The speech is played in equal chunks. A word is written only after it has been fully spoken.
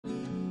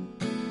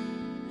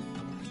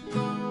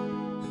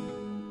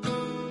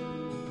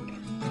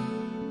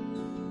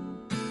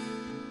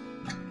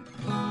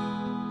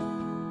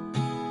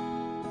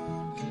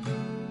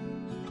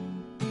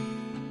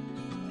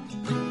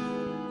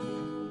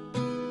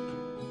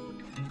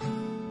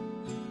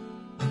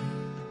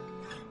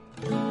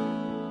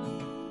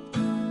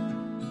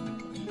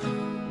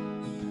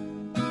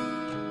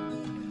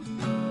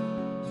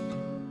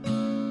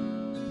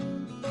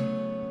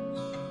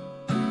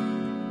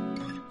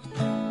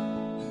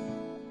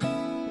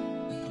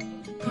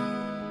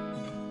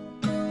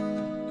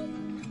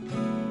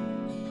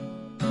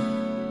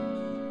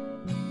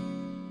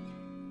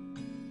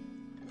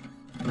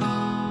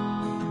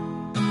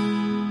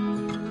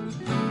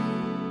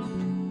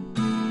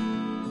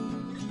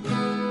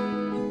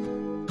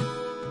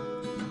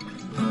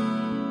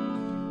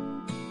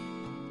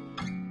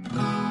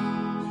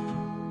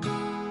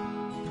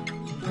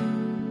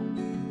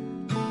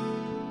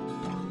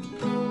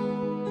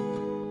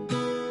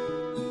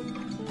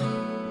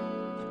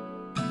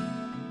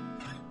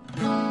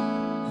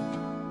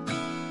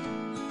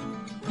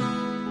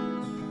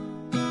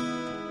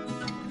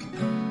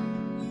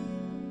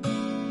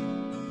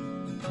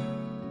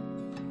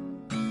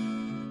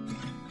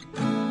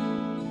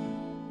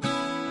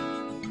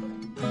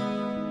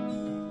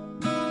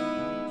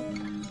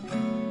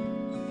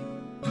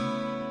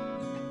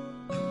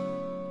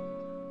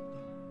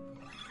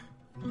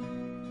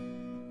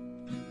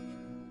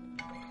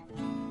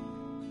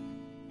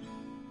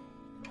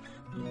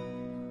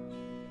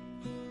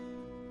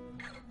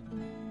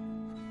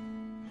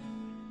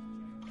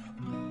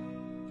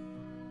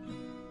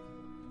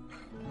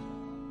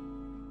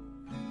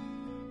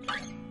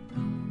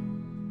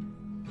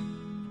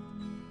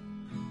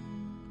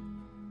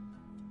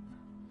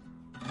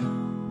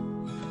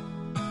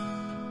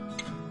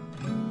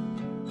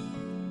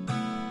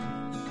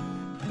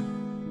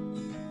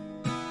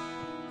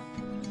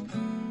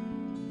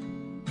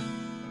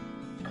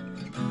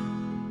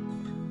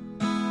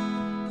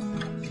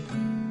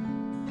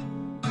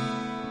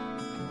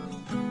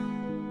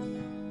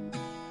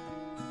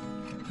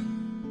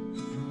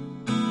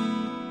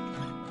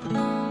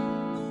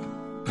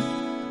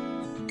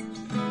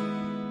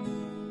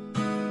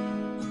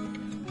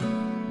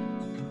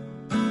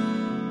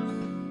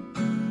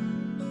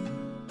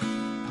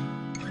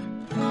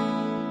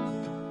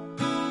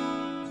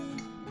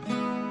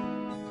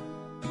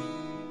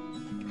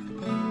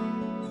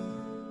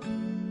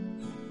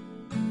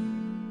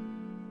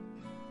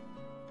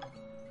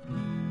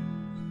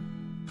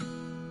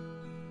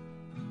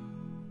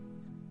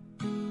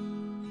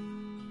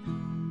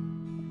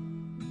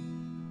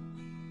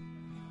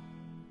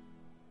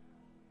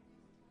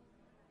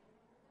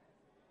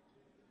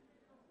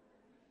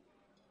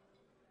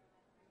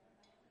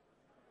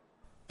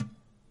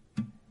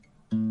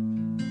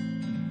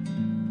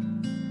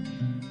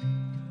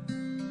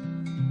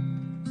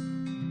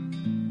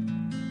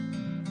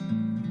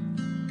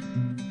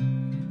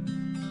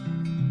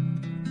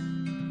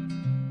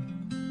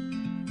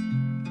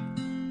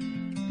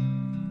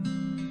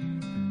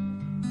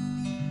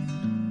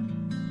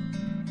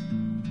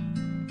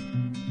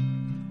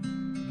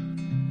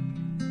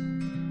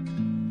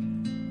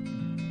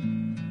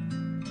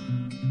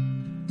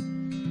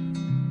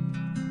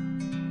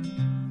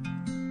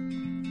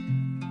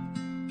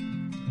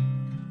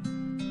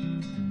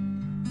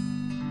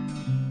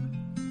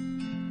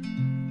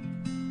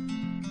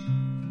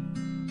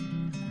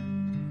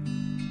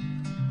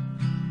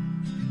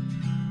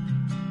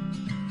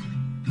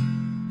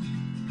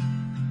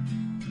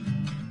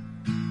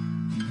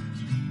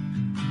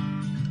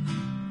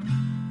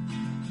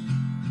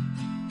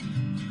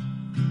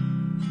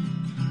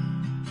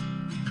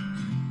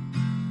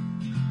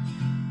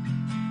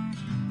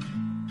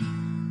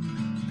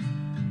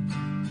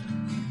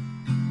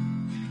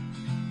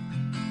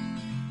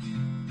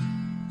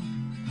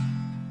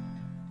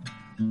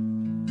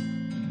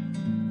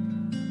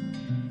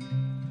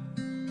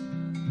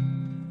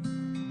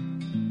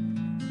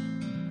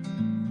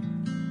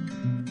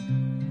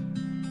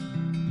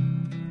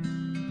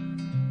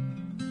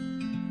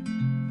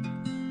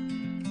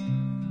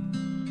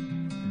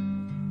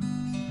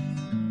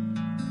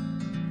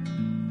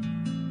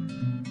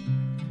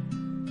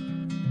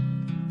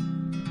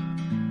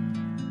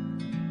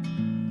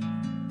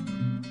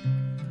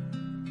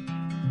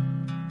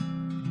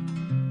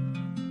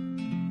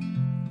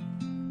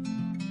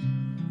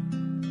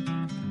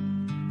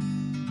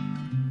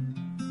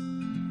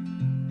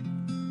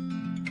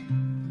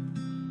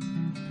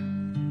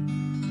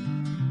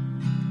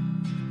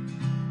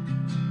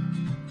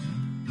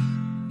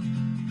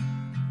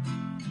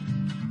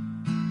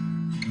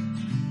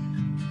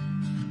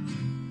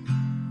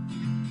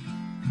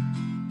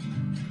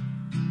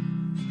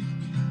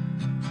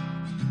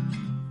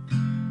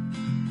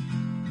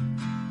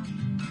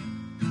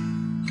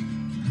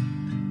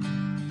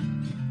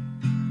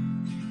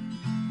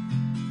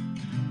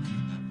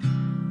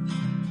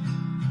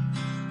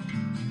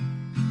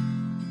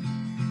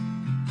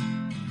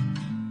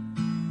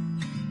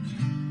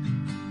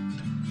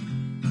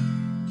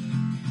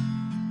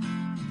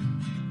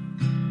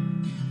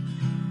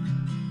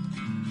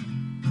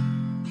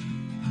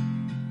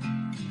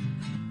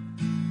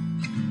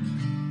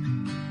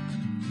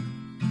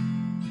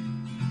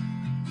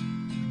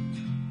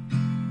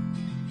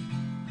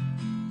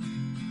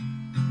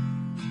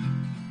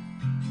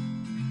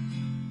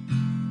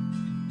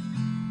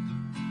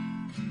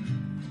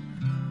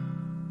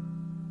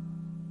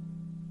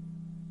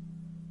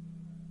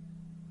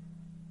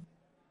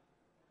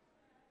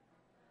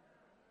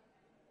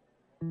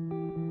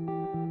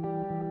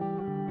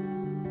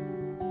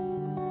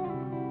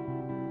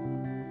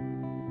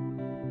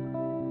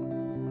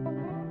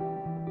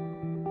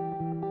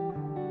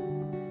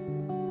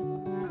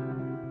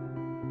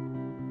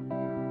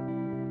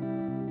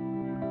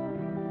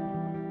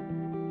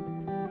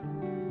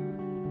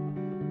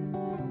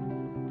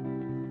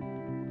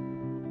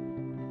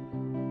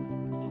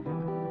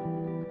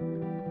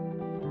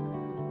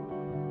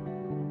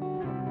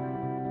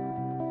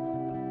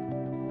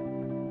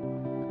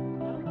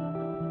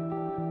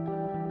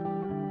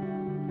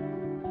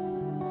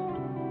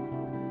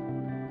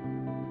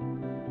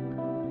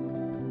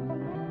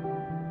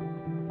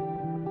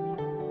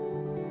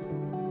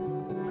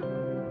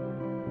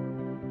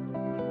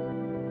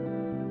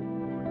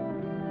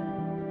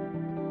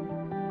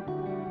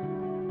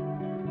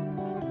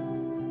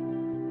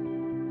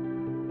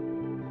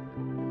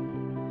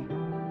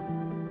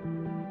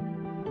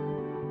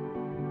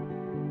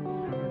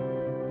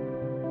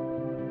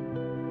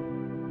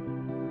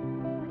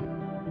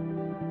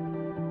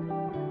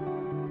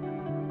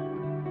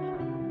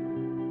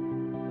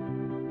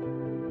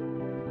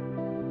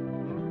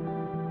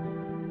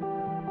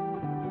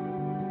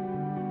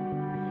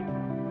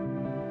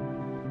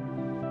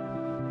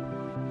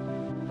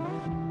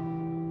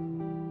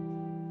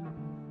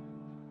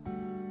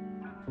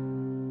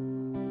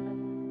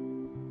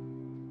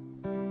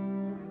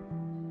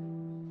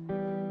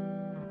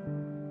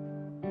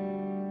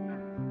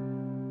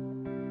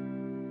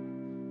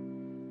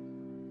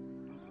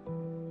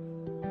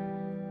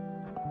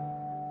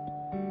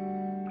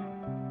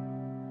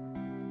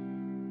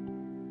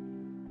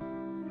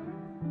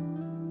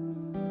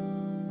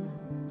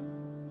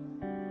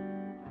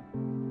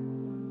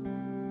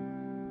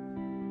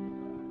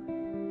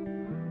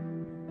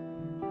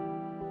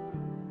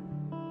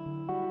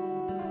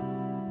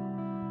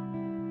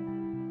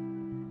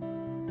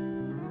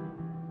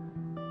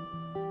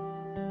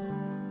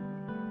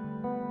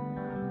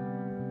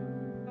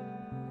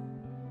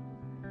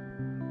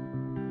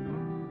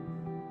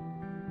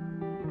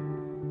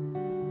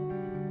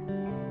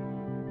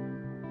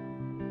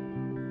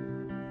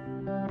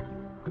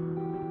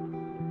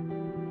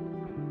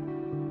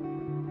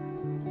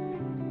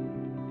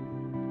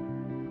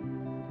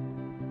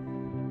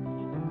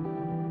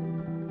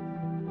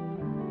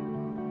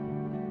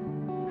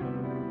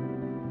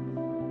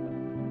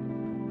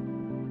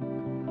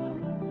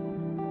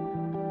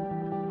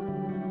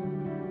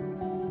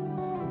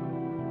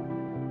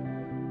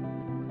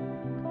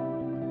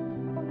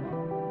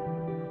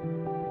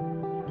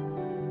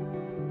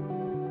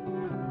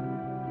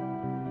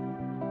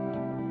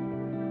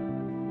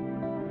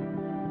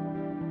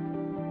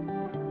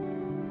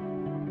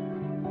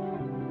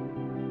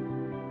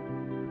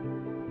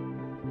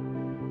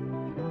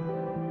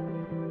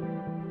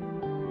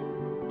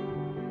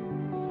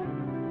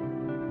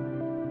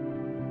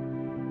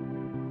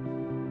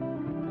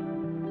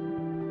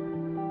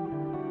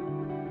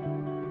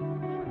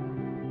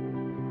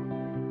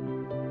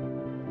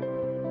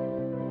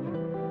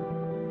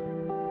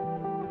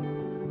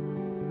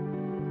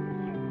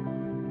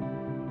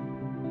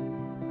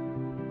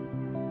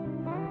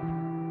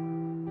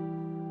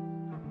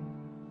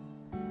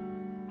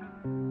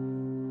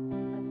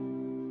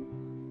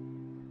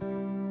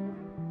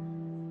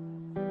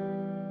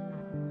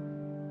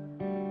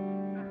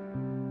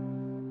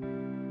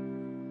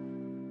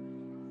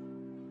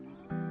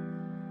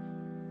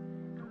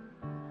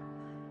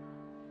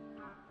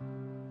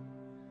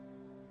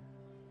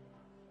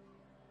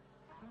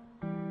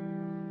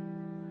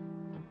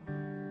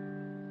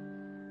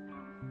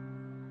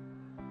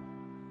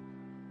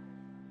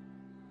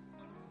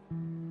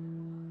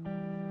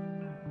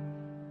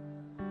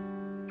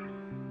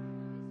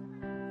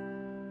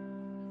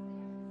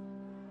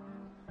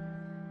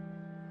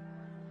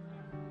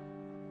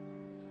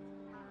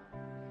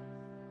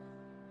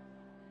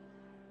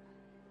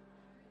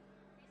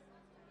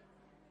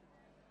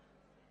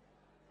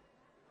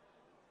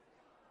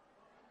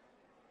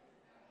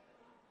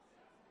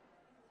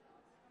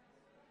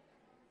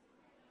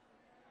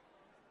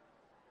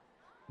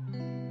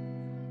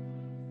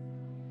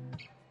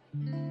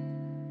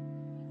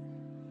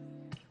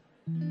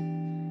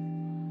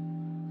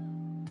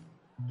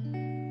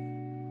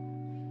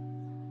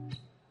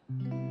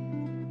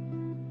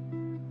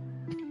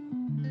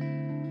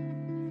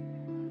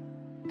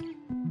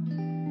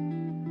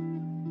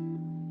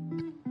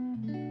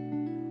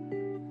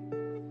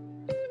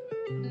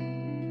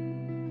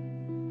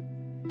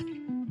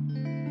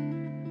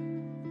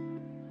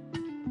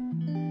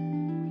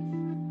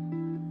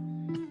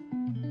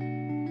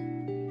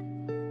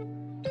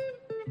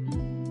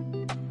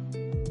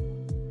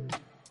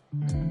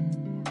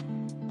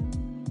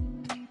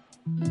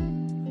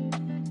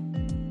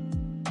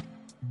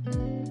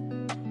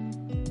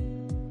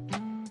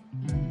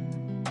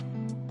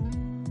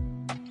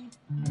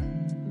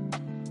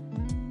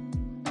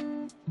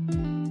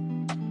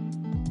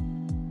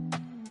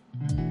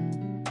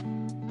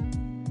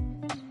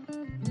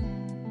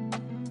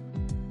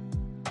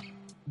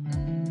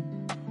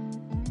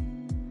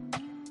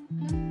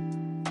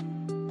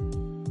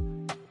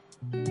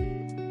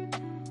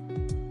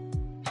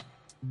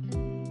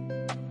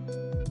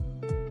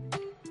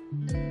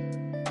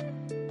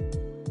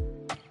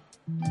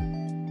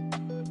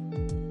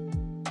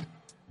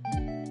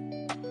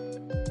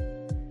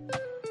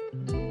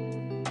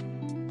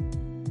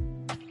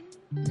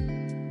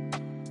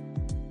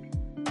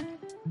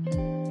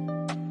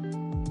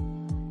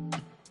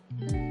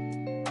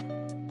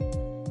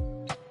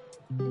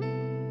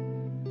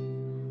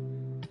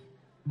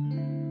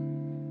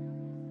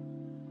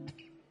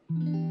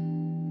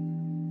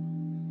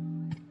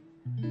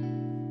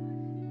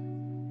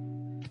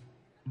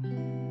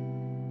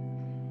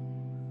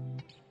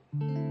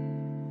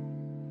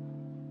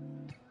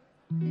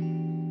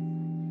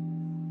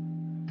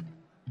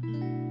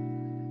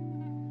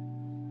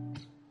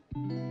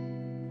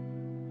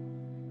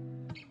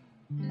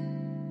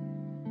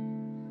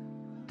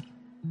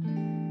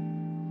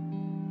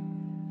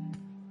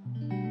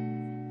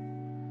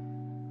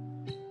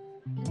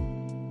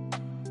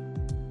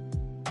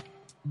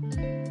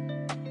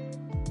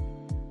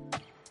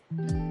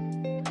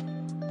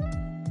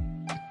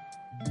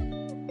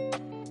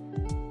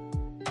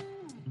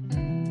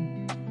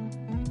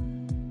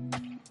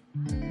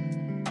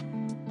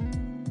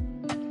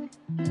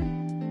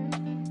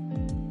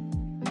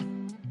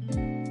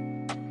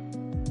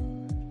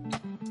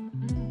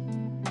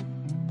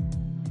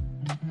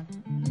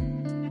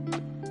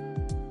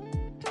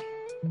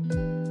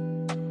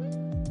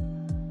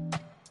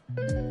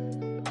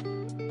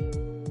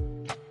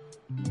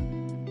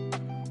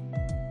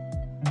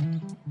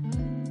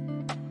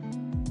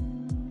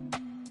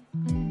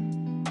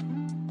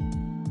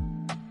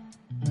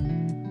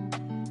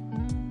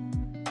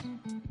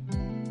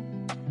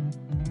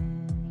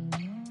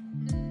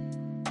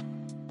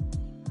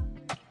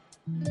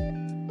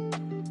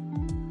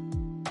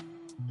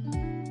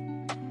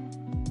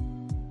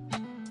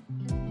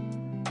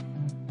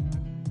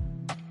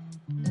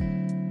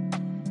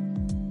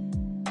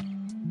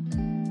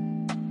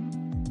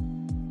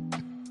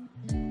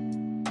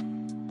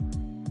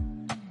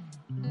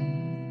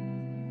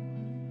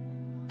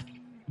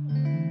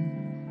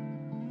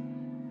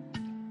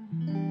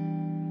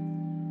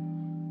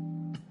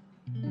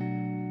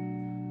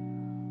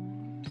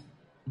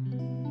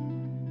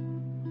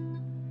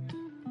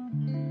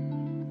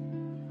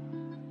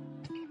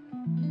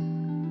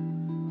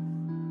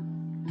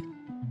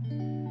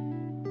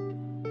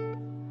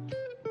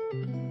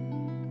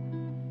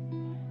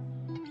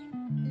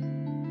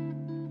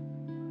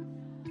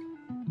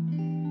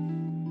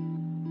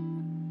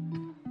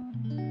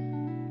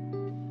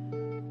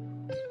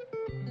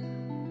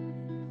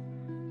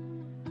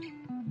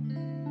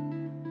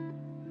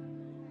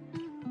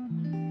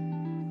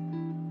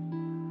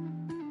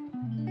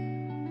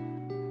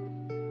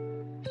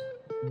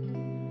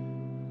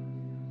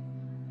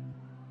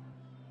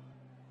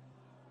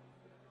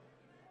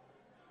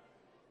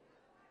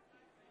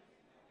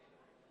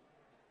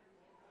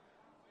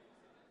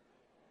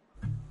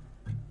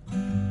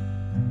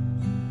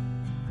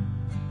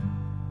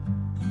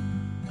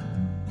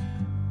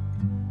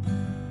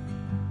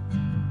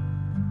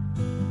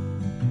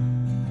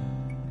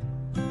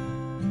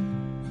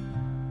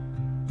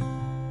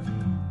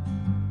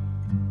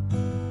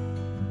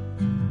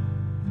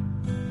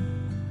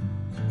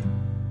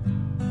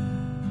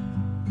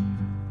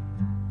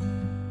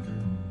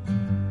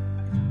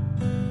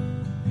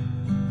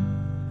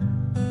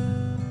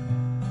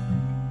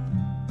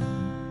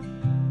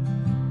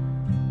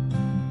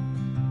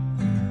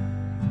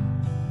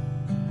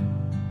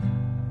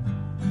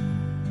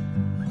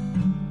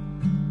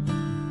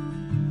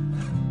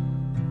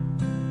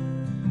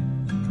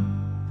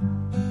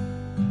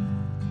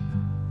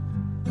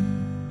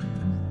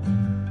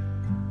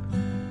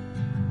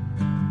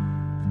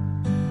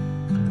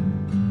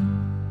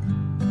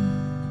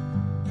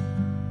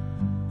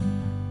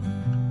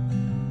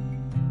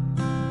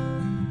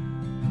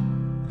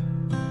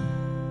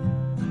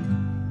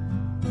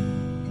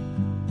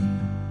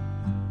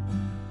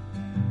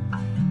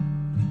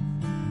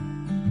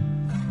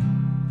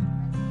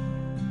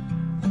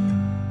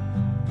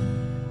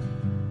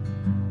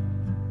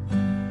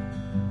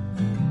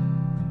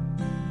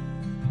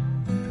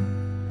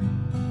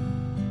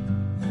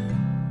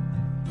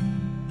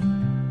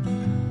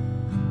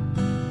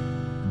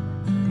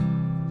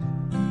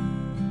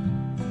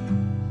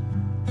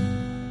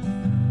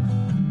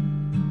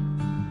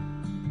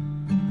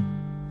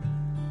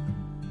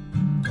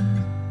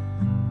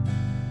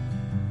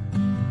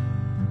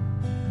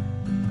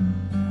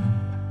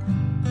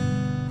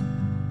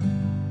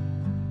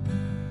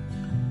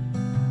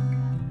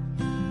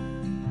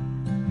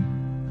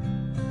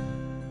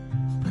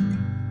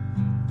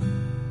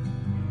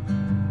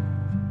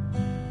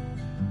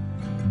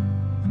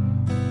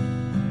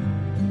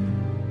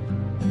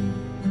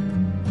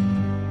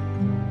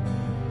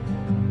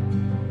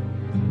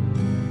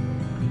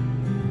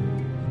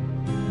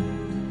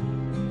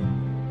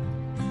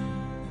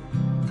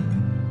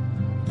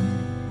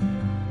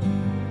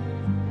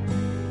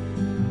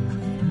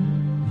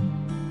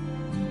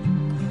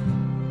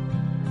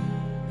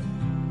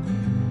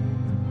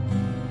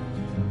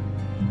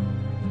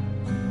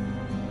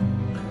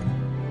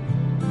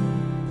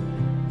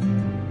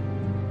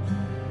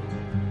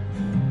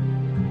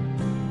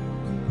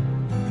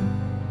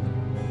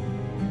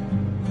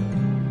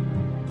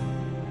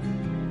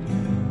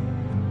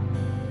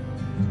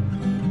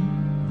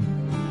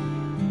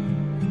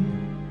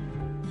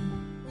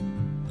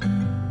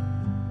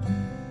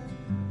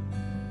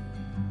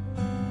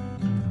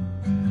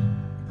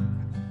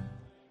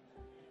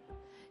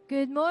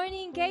Good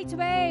morning,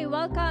 Gateway.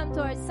 Welcome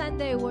to our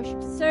Sunday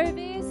worship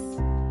service.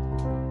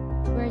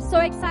 We're so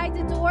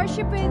excited to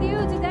worship with you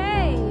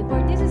today,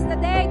 for this is the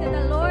day that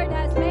the Lord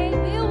has made.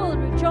 We will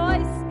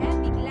rejoice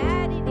and be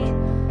glad in it.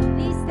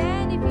 Please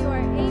stand if you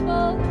are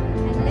able,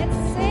 and let's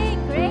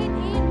sing Great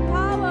in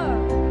Power.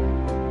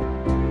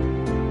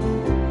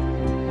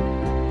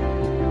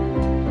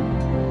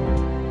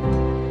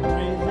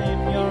 Praise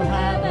Him, your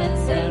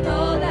heavens and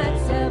all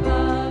that's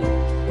above.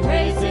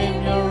 Praise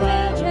Him, your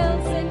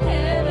angels and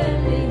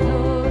heavenly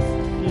hosts.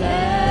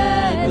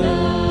 Let the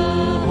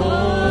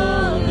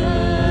whole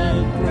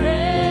earth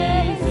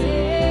praise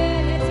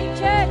Him. Let's sing,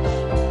 church.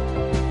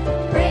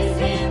 Praise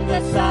Him,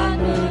 the sun,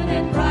 moon,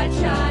 and bright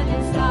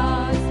shining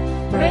stars.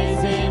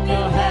 Praise Him,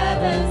 your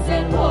heavens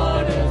and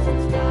waters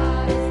and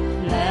skies.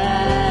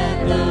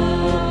 Let the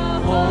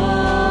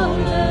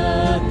whole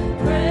earth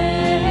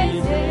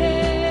praise Him.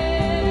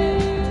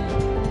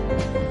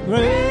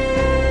 Great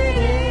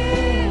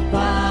in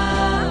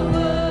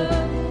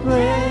power,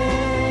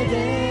 great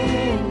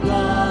in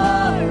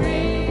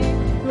glory,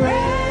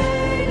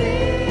 great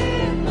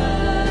in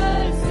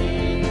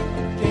mercy,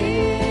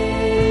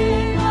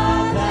 King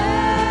of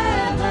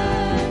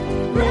heaven,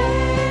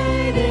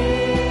 great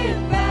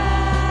in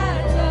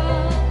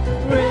battle,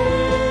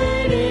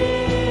 great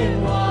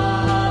in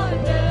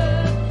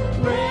wonder,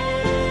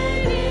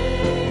 great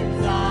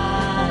in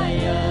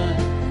Zion,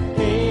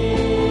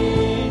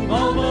 King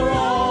over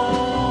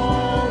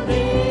all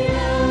the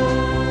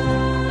earth.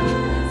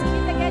 Sing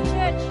it again,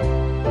 church.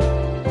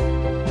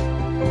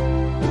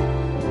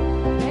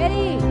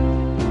 Ready?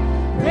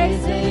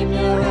 Praise Him,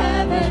 your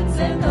heavens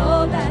and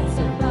all that's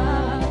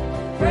above.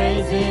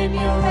 Praise Him,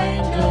 your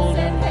angels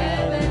and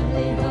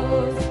heavenly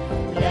hosts.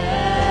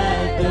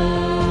 Let the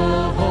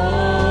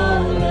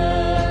whole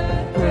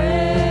earth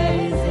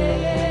praise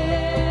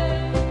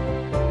Him.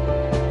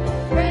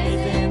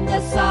 Praise Him, the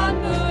sun,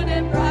 moon,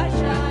 and bright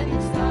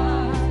shining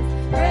stars.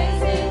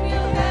 Praise Him,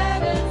 your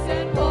heavens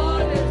and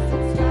waters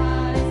and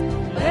skies.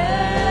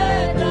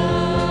 Let the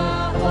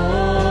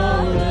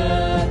whole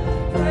earth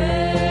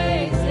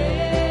praise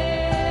Him.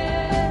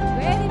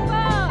 Great in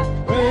power.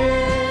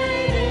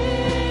 Great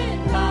in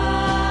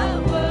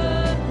power,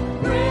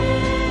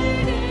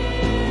 great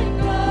in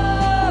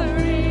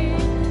glory,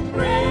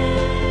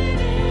 great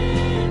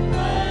in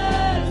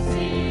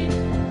mercy,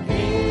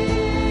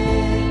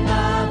 King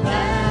of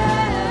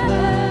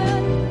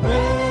heaven,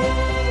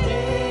 great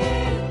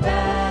in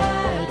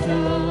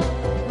battle,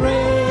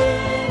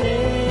 great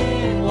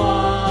in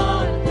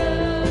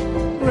wonder,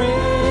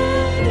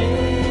 great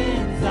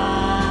in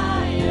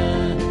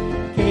Zion,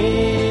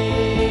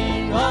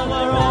 King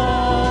over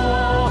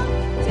all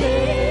the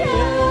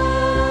earth.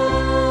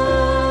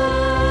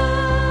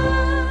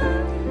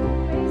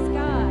 Praise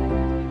God.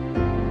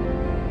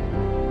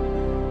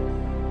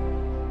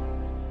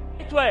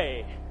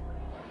 Gateway.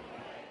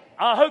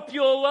 I hope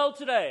you're all well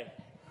today.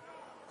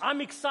 I'm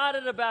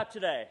excited about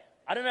today.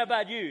 I don't know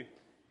about you.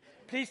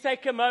 Please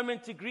take a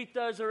moment to greet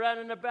those around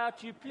and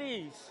about you,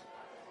 please.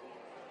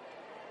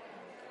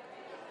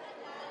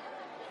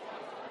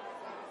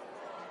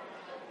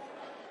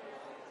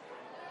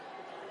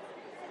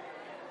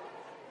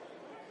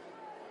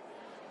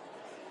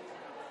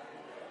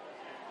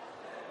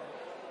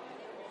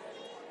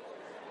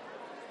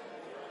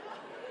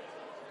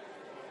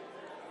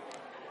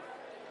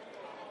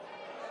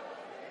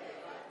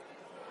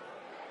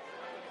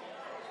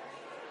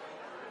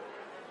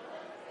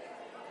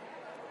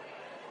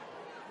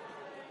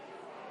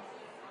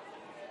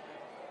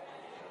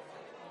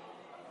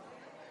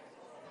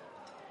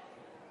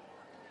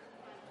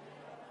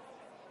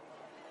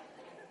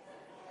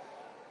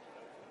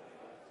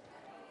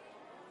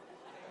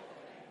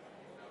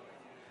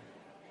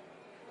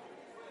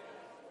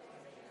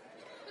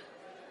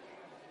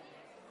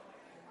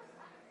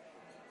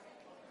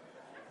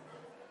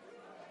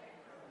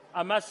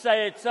 I must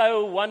say it's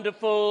so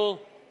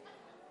wonderful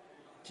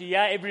to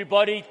hear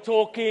everybody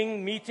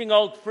talking, meeting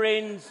old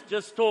friends,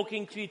 just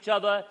talking to each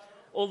other,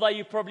 although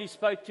you probably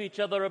spoke to each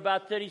other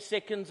about 30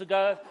 seconds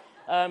ago.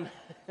 But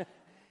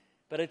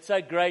it's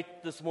so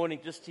great this morning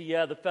just to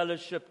hear the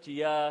fellowship, to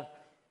hear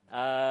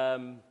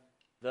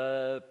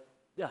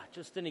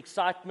just an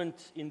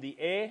excitement in the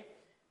air.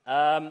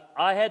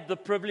 I had the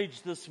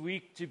privilege this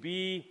week to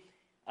be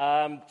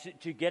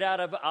to get out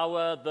of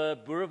the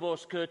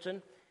Boerewors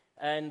curtain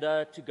and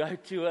to go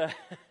to a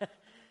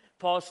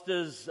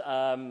pastor's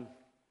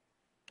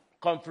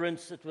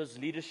conference. It was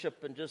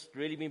leadership, and just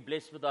really been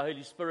blessed with the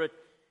Holy Spirit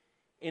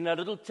in a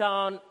little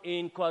town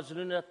in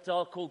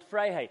KwaZulu-Natal called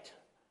Vryheid.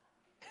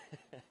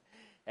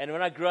 And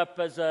when I grew up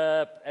as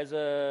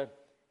a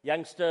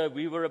youngster,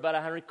 we were about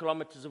 100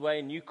 kilometers away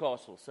in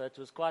Newcastle, so it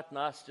was quite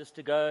nice just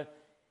to go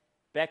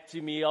back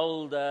to me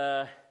old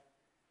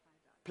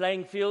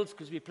playing fields,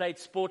 because we played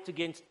sport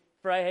against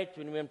Vryheid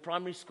when we were in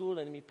primary school,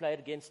 and we played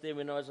against them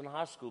when I was in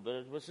high school. But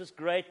it was just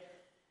great.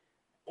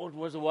 It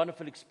was a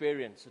wonderful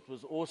experience. It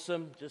was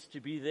awesome just to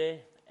be there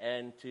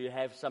and to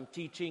have some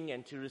teaching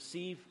and to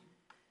receive.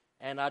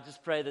 And I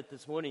just pray that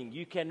this morning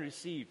you can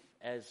receive,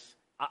 as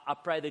I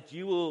pray that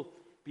you will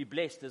be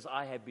blessed as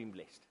I have been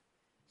blessed.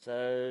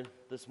 So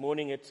this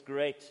morning it's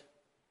great,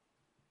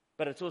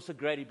 but it's also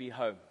great to be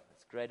home.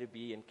 It's great to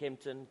be in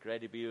Kempton,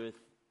 great to be with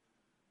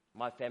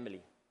my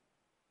family.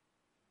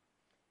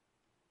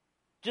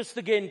 Just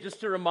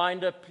a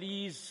reminder,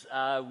 please,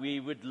 we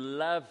would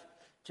love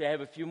to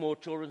have a few more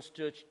children's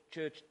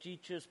church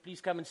teachers.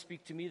 Please come and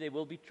speak to me. There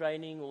will be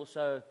training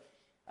also.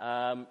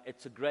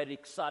 It's a great,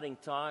 exciting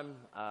time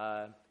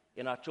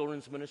in our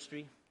children's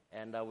ministry.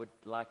 And I would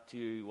like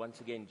to,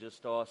 once again,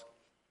 just ask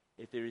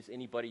if there is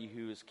anybody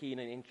who is keen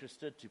and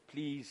interested to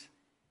please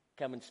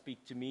come and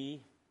speak to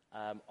me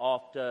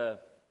after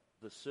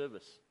the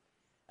service.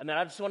 And then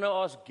I just want to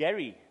ask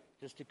Gary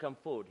just to come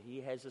forward.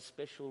 He has a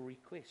special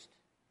request.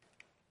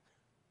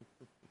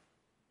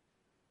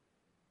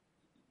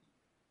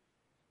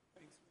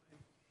 Thanks, Wayne.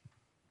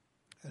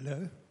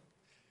 Hello.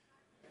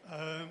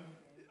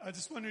 I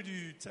just wanted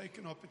to take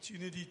an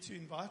opportunity to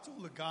invite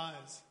all the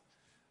guys.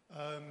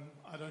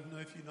 I don't know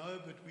if you know,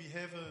 but we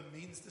have a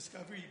men's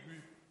discovery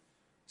group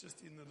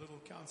just in the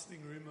little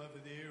counseling room over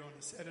there on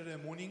a Saturday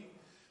morning.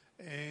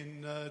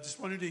 And just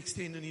wanted to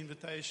extend an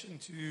invitation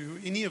to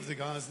any of the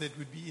guys that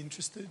would be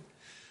interested.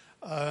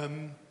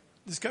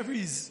 Discovery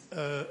is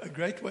a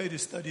great way to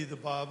study the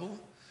Bible,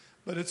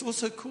 but it's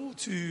also cool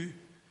to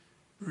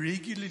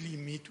regularly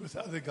meet with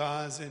other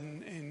guys.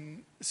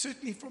 And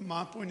certainly from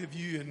my point of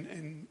view,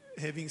 and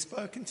having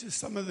spoken to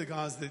some of the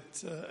guys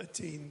that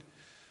attend,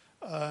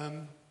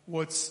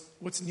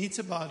 what's neat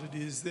about it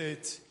is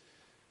that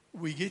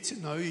we get to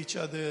know each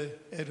other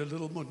at a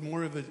little bit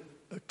more of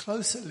a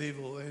closer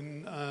level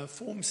and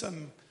form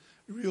some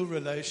real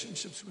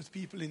relationships with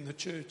people in the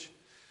church.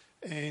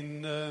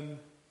 And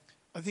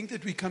I think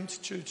that we come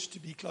to church to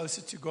be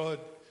closer to God,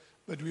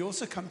 but we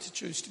also come to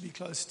church to be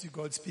closer to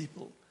God's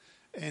people.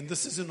 And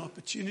this is an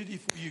opportunity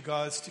for you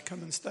guys to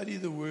come and study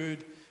the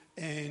Word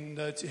and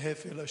to have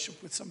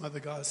fellowship with some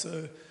other guys.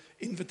 So,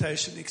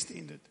 invitation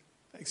extended.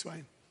 Thanks,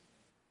 Wayne.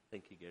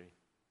 Thank you, Gary.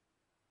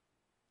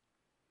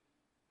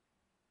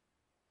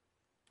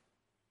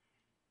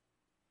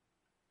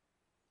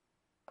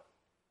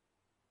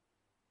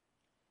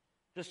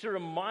 Just a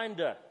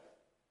reminder,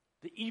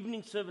 the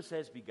evening service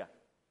has begun,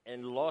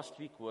 and last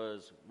week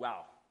was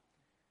wow.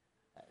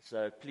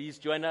 So please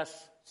join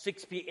us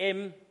 6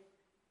 p.m.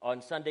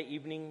 on Sunday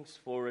evenings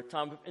for a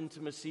time of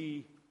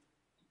intimacy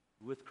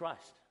with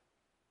Christ.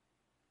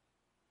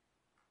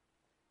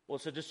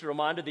 Also, just a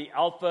reminder, the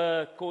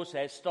Alpha course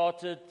has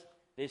started.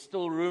 There's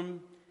still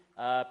room.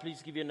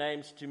 Please give your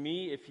names to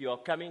me if you are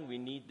coming. We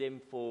need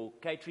them for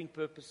catering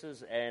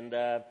purposes. And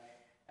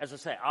as I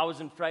say, I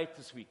was in freight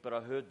this week, but I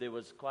heard there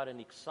was quite an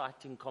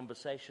exciting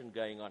conversation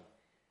going on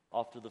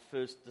after the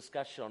first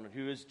discussion on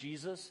who is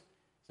Jesus.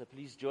 So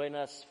please join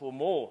us for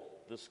more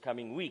this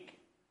coming week.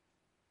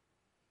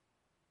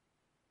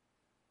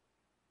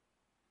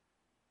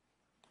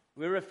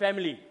 We're a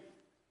family,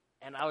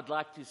 and I would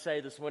like to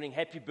say this morning,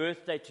 happy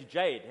birthday to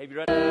Jade. Have you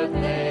read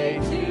birthday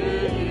to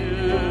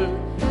you?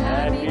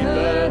 Happy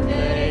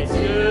birthday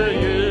to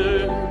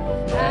you.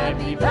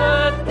 Happy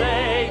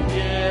birthday,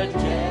 dear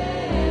Jade.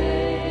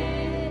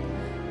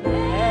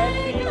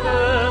 Happy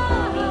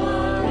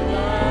birthday,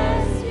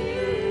 bless you.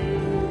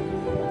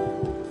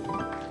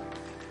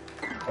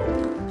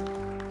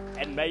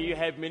 And may you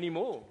have many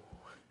more.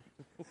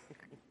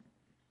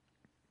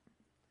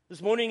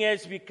 This morning,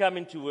 as we come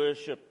into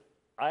worship,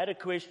 I had a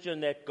question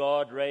that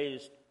God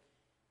raised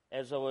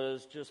as I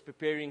was just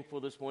preparing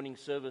for this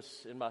morning's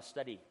service in my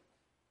study.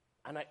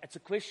 And it's a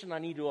question I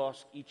need to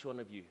ask each one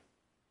of you.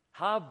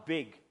 How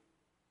big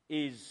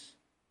is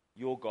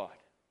your God?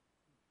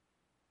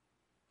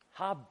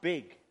 How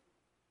big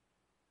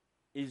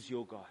is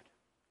your God?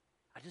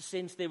 I just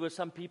sense there were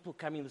some people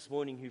coming this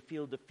morning who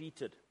feel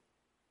defeated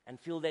and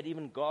feel that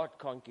even God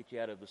can't get you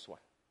out of this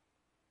one.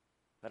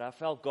 But I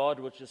felt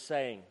God was just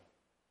saying,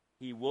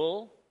 He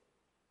will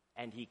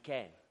and He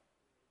can.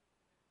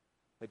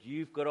 But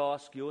you've got to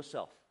ask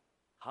yourself,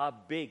 how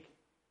big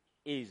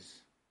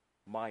is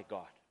my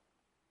God?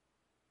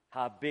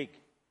 How big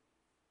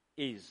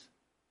is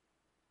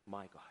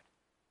my God?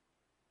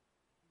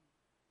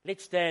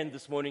 Let's stand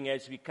this morning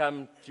as we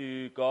come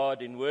to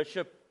God in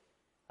worship.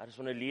 I just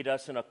want to lead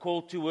us in a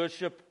call to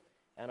worship,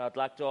 and I'd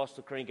like to ask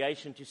the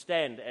congregation to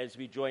stand as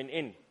we join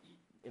in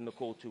the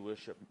call to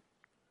worship.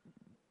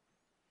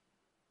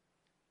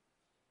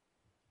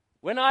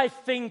 When I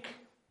think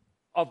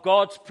of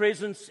God's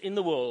presence in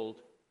the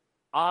world,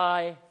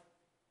 I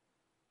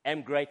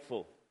am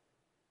grateful.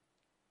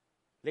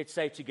 Let's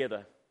say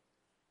together,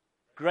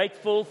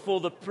 grateful for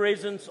the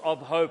presence of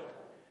hope,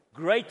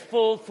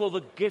 grateful for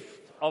the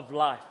gift of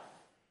life.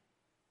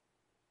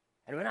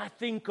 And when I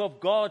think of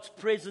God's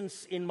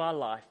presence in my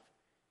life,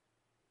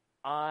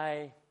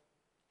 I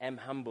am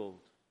humbled.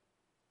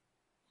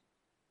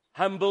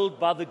 Humbled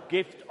by the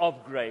gift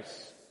of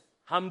grace,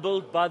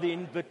 humbled by the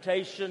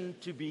invitation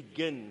to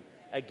begin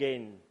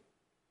again.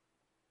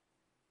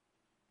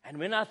 And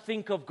when I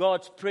think of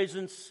God's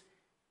presence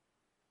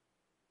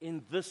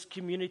in this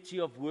community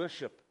of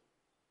worship,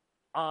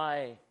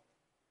 I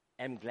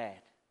am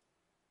glad.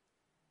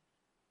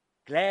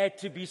 glad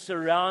to be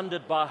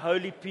surrounded by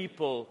holy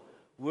people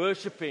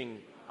worshiping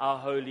our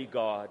holy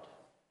God.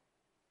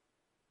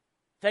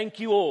 Thank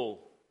you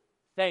all.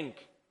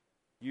 Thank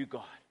you,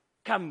 God.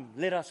 Come,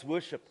 let us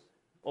worship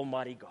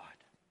Almighty God.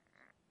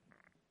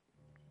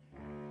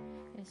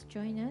 Yes,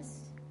 join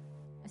us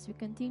as we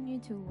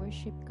continue to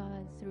worship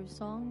God through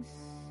songs.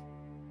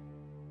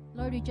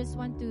 Lord, we just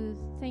want to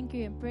thank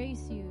you and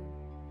praise you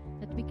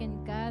that we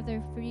can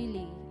gather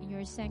freely in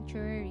your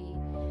sanctuary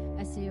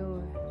as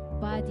your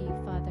body,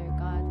 Father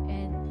God.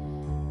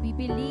 And we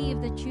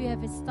believe that you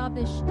have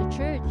established the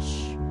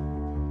church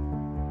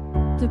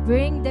to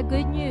bring the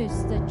good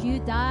news that you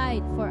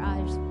died for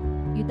us.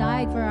 You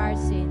died for our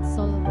sins.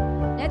 So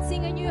let's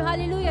sing a new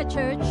hallelujah,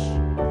 church.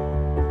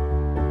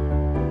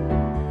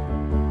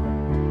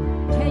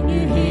 Can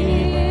you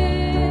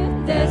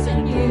hear? There's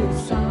a new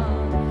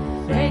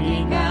song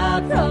breaking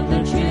out from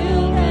the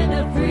children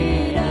of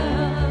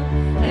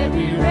freedom.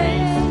 Every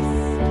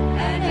race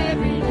and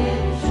every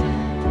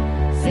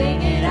nation,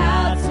 sing it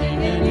out,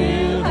 sing a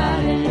new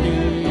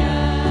hallelujah.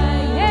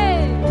 Hey!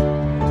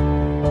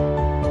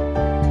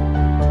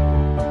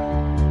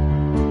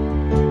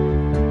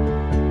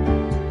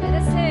 Let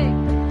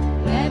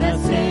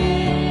us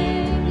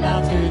sing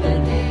loud to the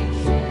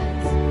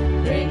nations,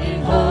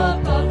 bringing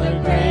hope of the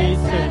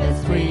grace that has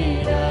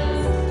freed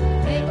us.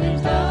 Make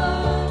it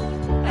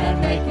known and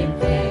make Him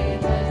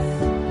famous.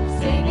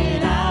 Sing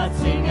it out,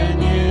 sing a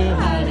new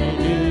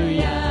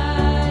hallelujah.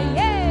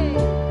 Yay!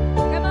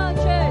 Come on,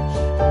 church.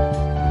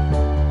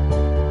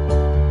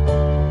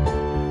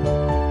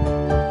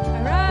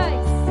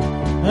 Arise.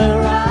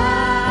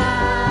 Arise.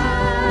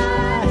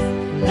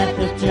 Let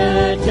the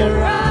church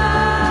arise.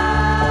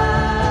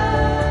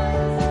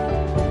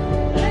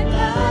 Let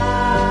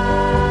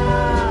love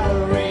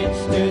reach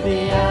to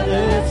the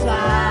other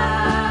side.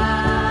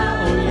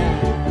 Oh yeah.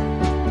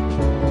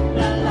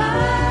 Let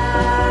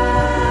life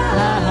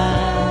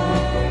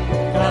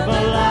come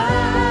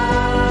alive.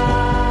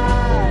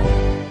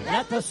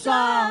 Let the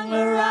song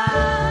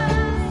arise.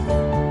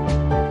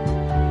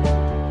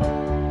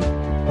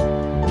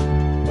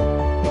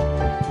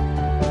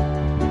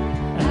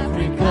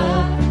 Africa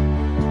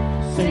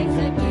sings a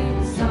new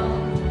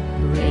song,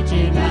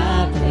 reaching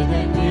out with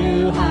a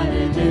new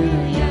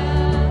hallelujah.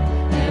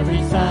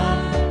 Every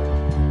son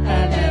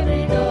and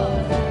every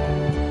daughter,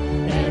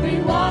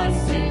 everyone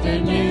sing a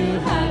new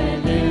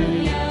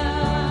hallelujah.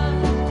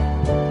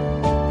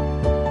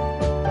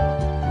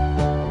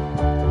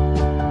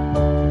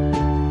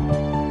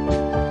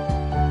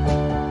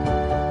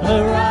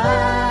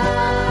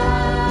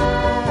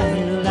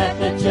 Arise, let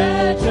the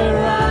church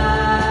arise.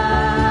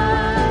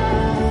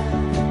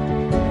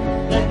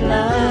 Let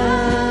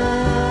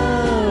love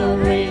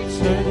reach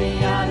to the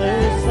other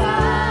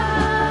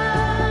side.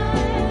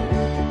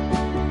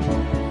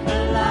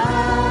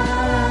 Alive,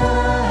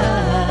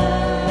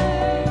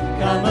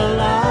 come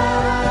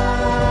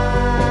alive.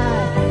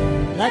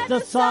 Let the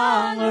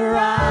song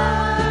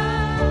arise.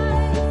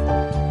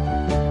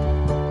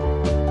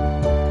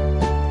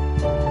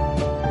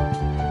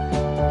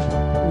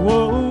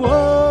 Whoa,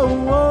 whoa,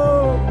 whoa.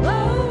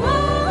 Whoa,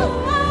 whoa,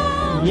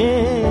 whoa.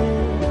 Yeah.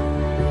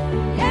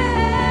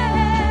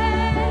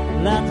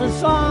 Yeah. Let the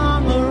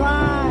song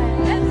arise.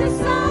 Let the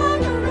song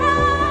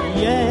arise.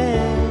 Yeah.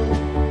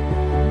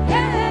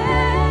 Yeah.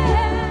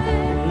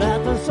 Let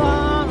the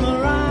song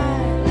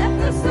arise. Let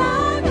the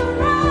song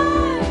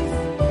arise.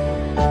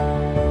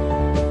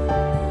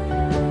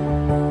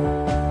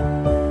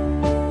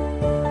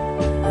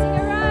 Sing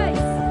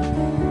arise.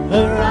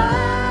 Arise.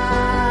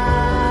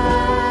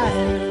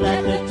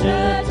 Let the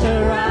church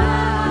arise.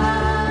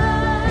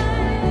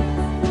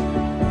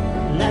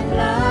 Let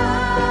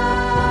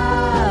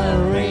love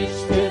reach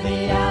to the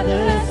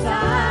other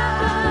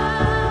side.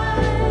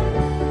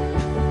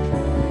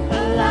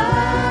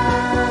 Alive,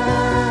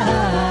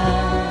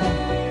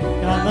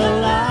 come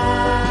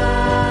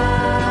alive.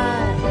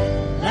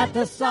 Let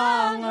the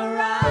song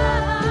arise.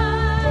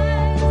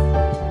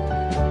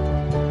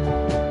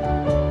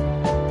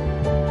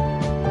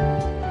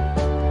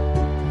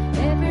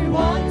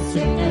 Everyone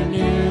sing a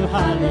new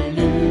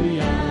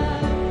hallelujah.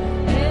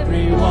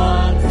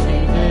 Everyone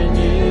sing a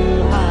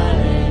new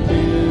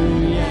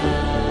hallelujah.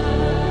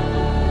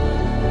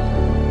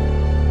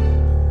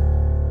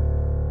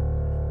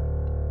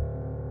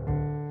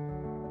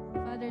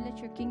 Father, let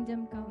your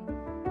kingdom come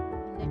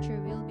and let your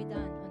will be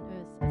done on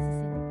earth as it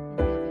is in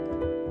heaven.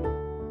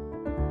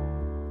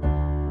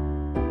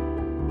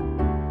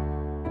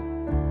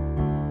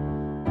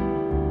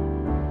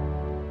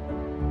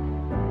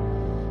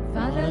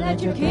 Father,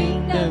 let your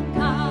kingdom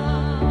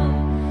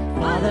come.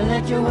 Father,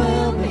 let your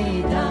will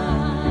be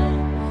done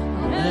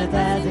on earth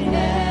as in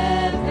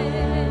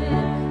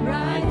heaven,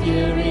 right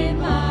here in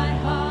my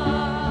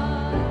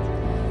heart.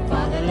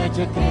 Father, let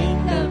your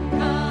kingdom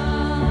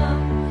come.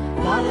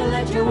 Father,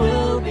 let your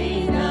will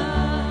be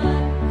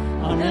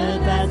done on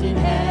earth as in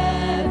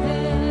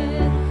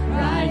heaven,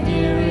 right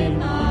here in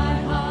my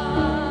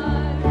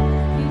heart.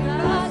 Give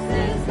us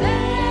this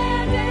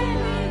day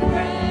daily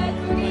bread.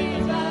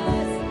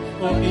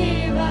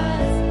 Forgive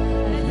us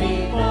as we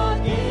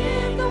forgive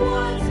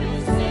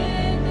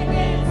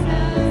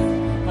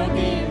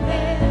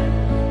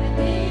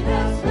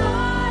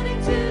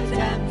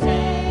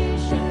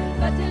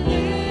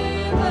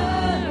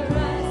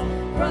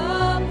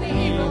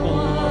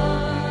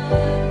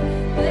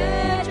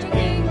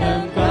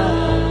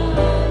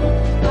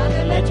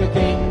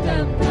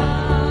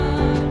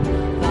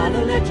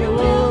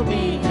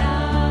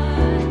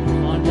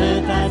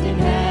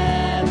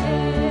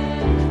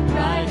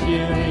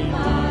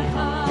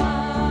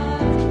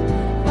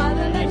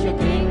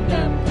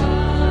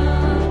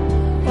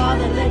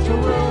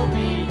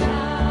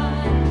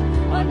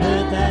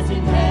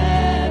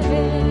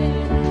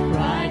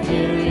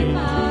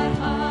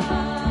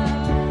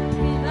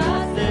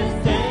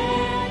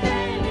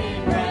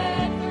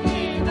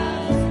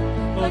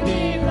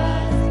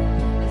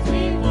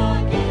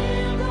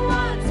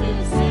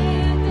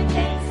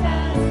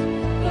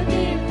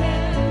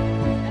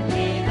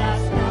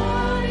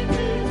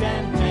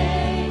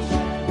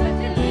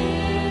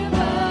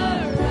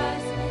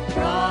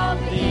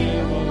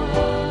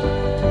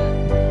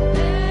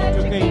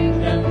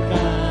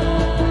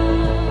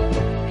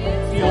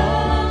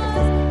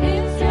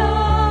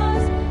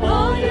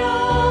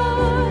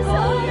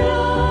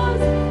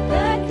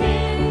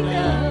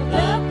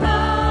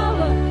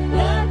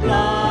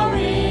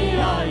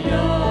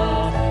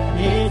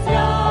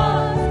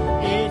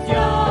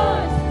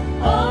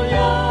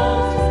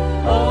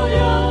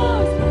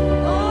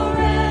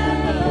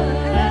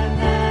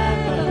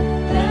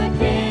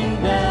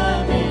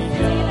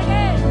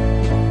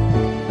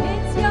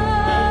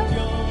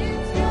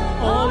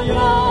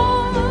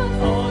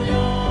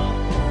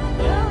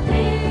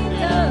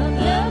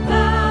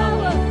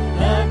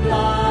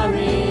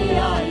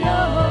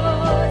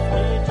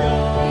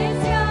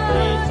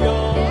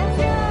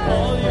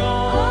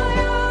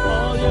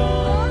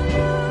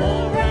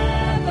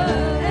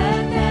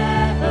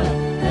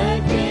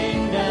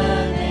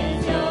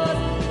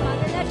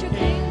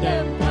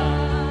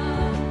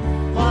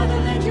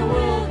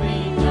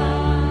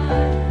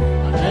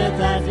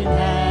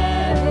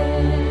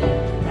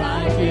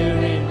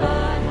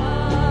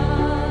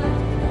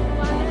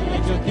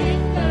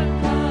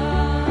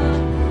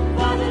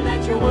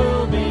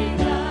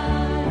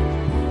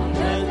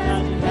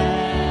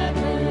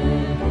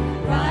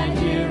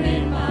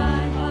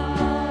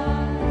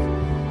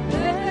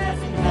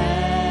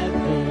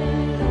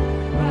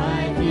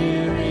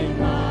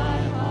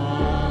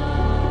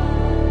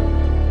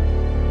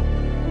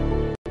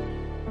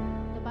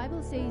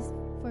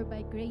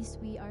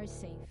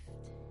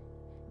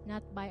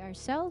not by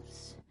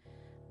ourselves,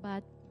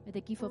 but by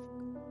the gift of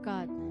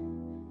God,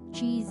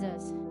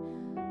 Jesus,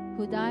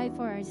 who died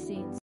for our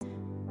sins,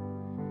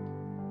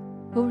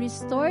 who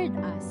restored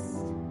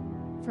us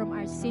from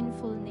our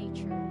sinful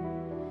nature.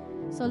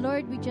 So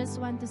Lord, we just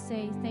want to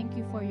say thank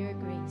you for your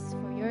grace,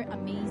 for your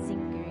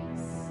amazing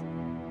grace.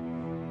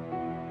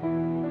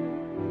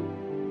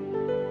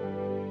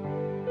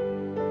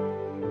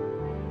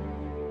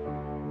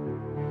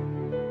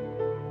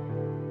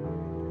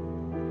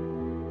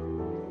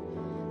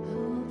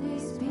 All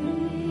these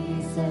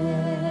pieces,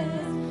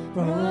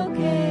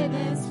 broken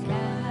and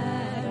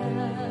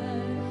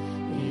scattered,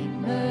 in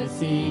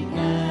mercy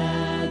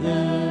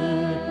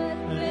gathered,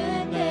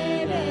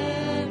 mended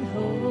and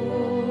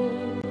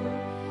whole,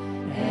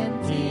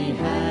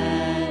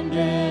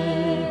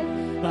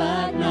 empty-handed,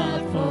 but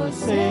not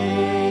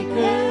forsaken.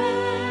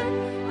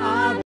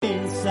 I've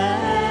been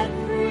set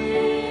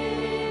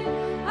free.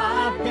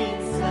 I've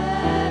been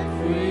set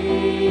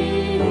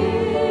free.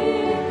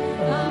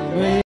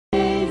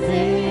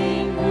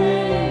 Amazing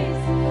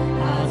grace,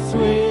 how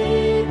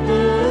sweet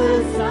the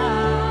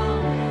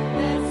sound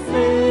that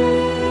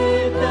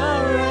saved a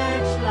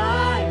wretch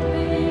like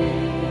me.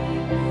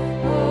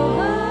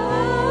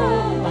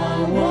 Oh, I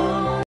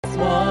once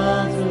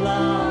was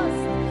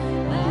lost,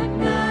 but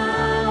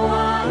now I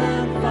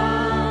am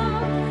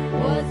found.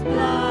 Was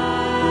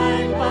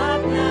blind, but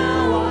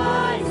now I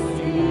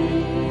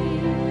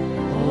see.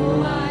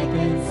 Oh, I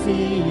can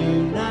see you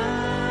now.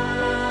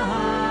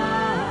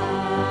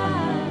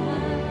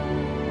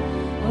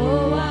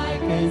 Oh, I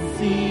can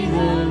see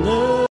the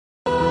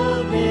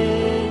love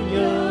in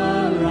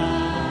your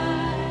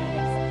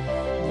eyes,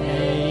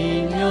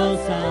 laying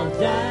yourself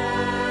down,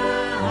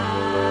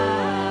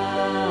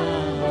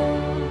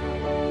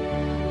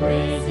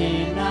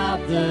 raising up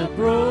the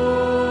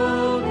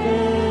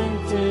broken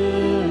to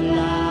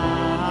life.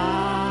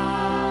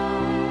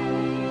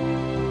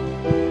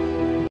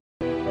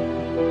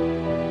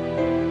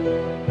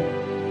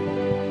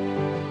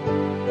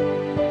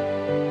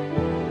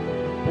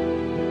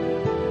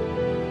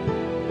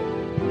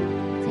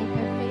 Take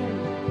our faith.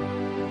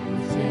 You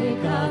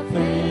take our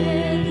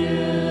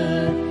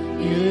failure,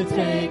 you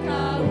take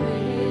our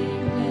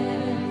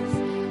weakness,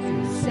 you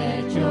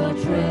set your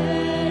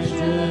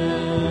treasure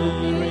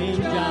in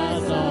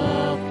jars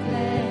of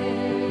clay.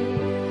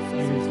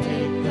 You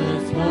take the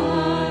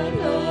smart,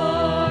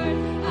 Lord,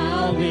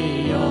 I'll be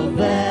your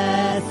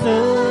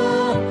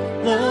vessel,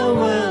 the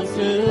world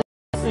to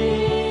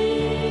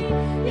see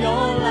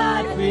your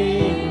life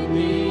in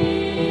me.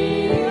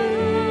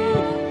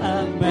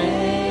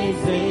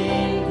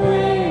 Amazing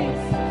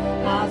grace,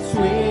 how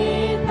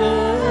sweet the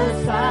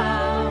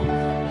sound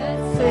that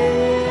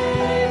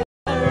saved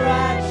a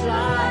wretch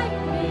like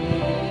me.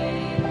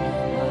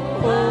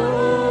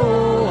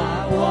 Oh, I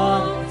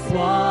once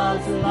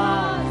was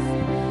lost,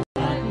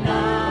 but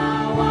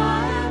now I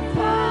am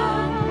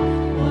found.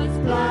 Was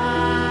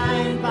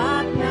blind,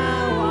 but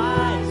now I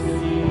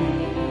see.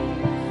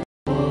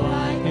 Oh, I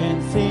can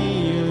see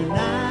you now.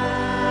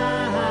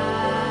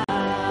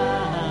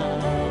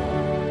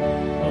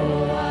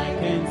 Oh, I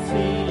can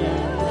see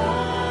your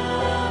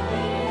love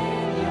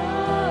in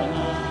your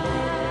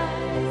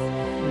eyes,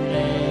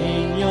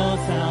 laying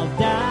yourself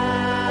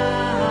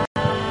down,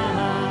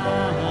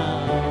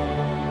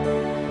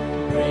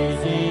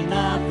 raising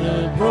up the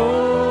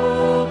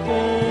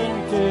broken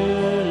to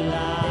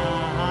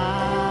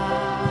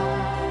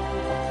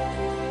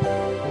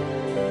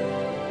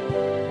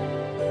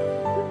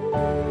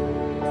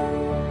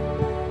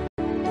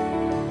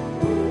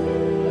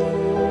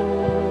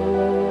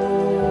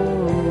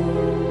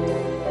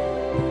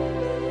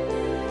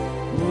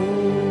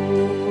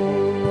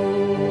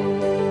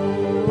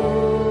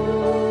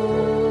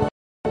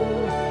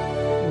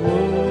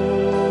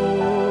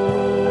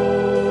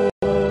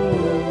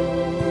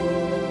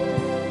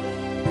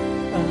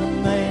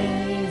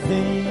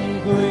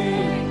Amazing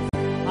grace,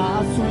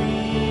 how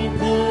sweet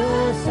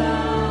the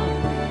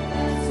sound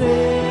that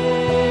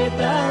saved a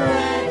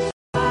wretch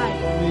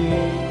like me.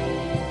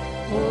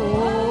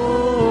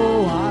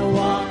 Oh, I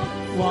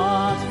once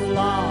was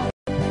lost,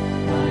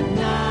 but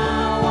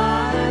now I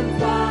am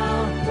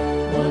found.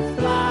 Was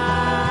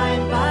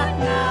blind, but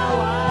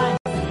now I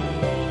see.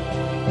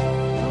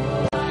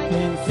 Oh, I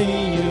can see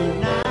you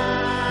now.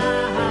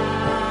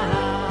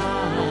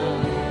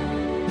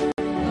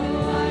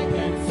 Oh, I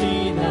can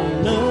see the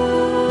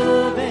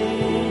love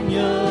in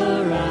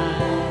your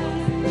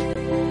eyes,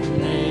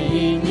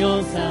 laying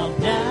yourself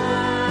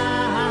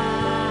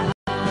down,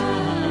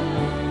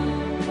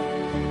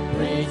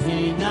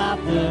 raising up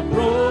the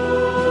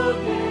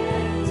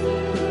broken to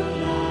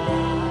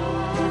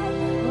life.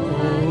 Oh, I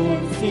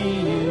can see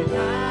you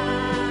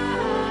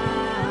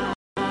now.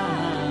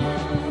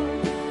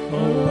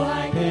 Oh, I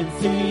can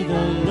see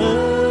the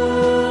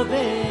love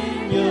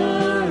in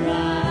your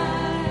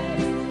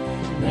eyes,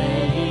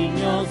 laying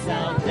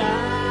yourself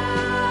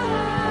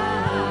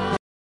down,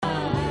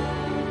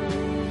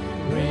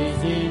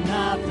 raising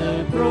up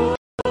the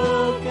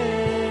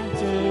broken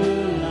to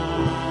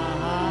life.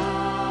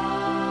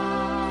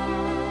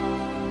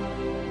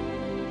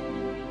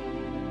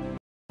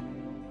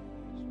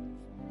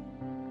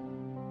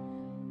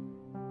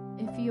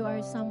 you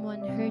are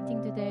someone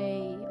hurting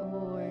today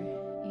or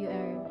you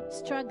are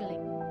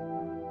struggling,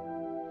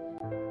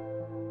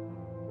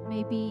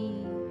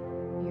 maybe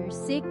you're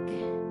sick,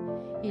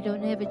 you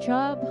don't have a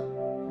job,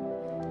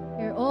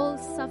 you're all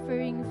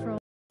suffering from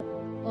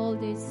all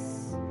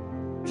these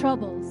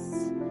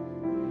troubles,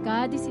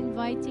 God is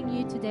inviting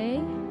you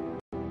today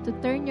to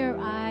turn your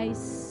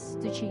eyes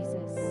to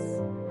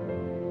Jesus.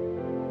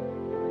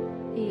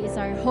 He is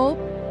our hope.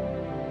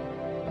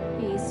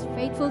 He is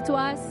faithful to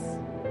us.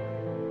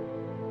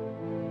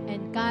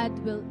 And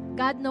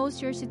God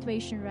knows your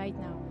situation right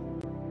now.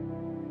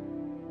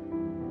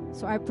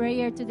 So our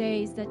prayer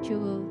today is that you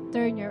will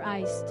turn your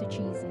eyes to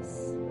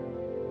Jesus.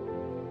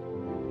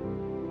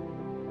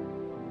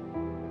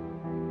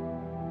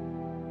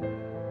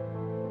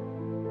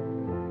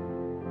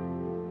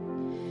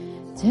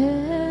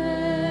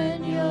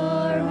 Turn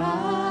your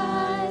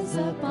eyes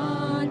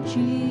upon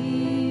Jesus.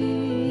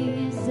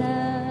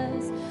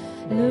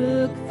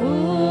 Look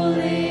full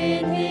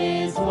in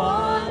His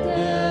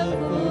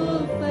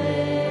wonderful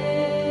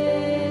face,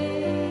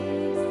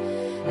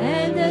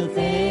 and the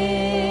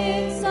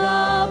things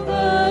of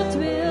earth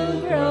will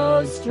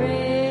grow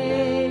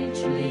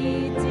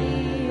strangely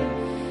dim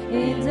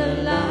in the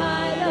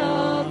light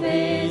of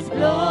His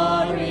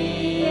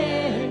glory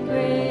and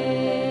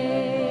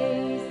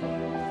grace.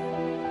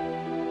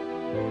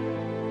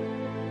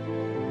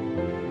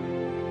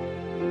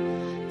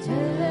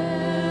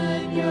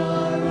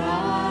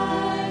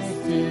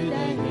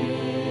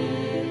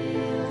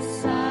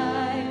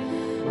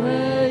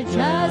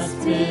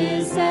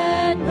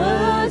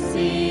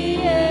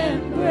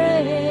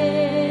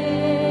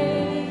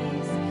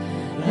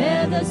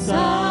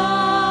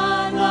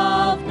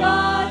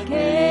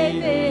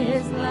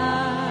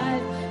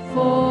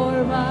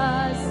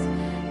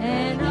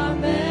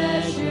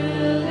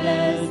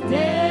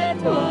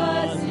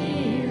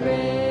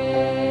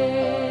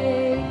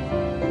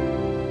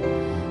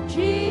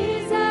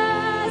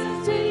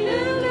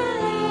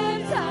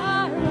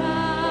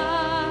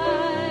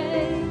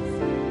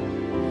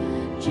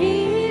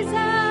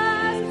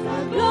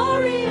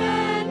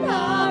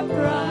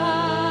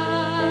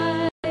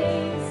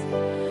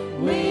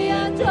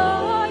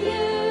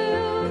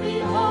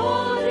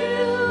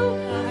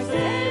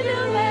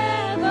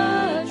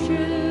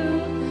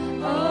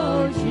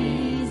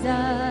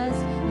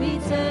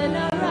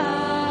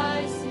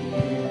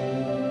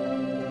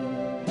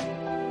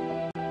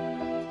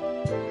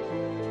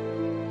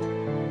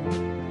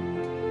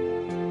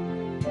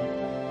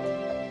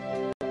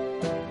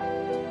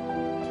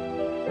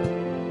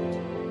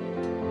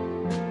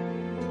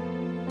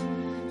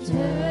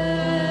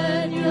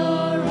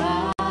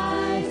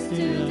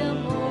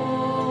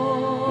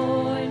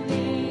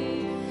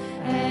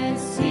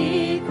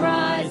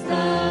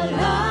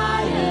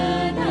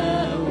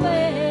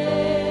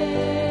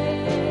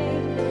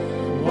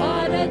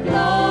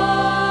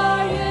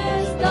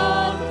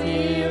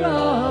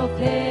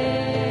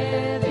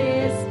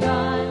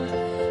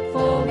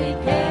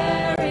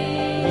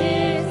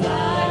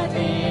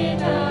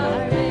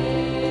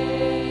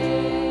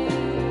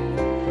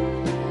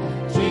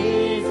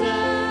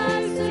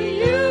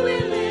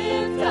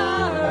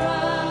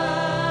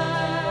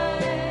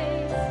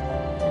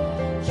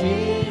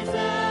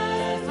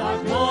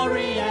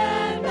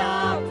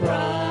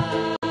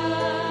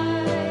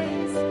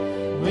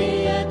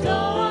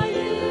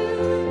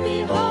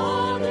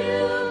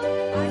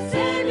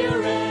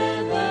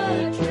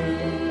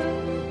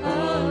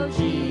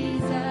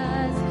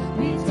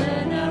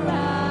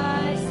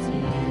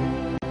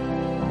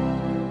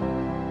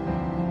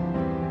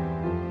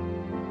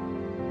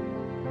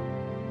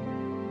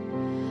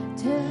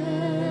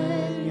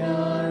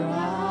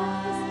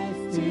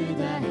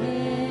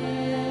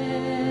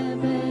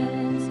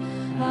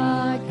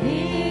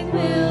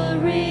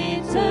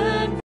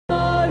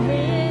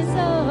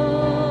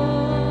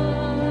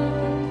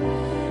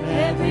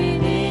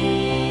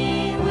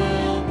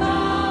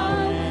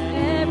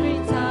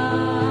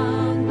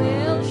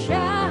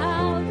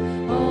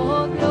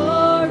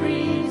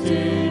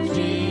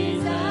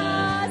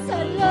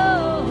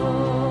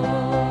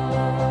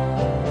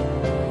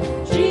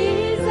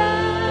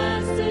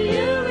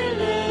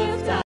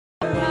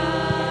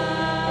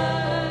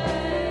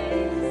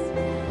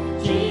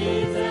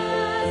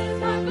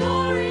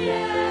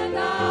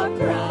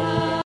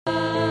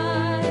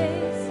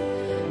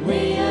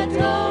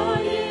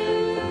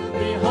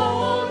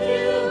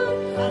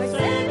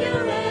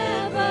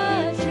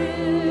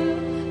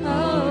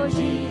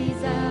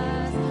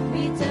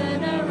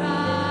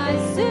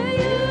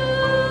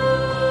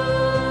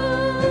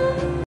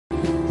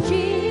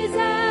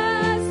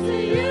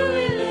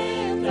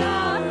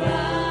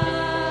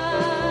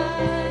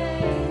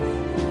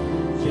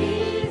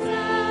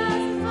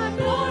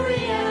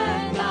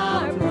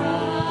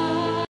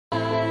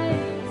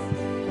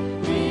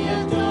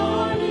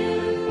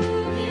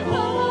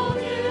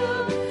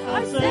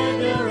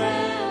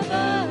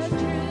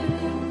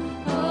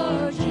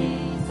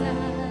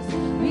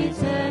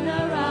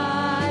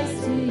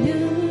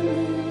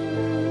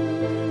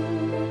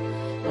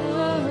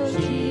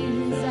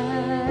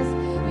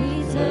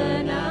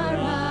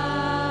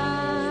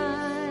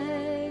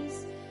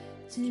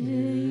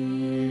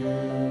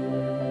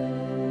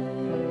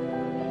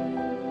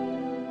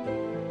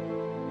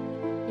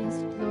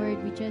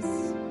 we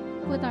just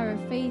put our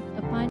faith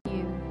upon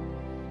you.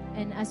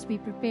 And as we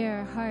prepare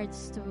our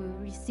hearts to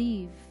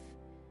receive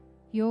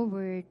your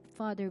word,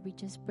 Father, we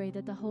just pray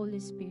that the Holy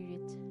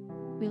Spirit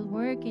will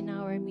work in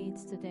our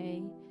midst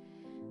today,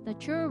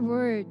 that your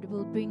word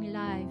will bring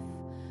life,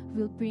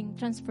 will bring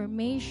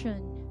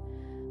transformation,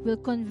 will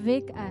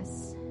convict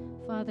us,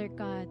 Father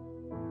God,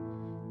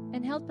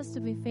 and help us to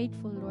be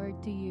faithful,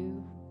 Lord, to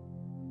you.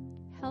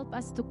 Help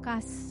us to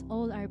cast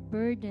all our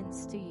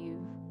burdens to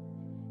you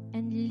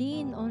and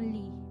lean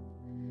only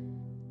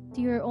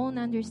to your own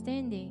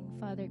understanding,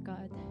 Father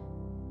God.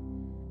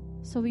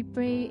 So we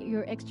pray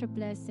your extra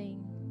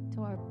blessing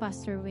to our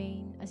Pastor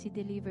Wayne as he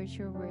delivers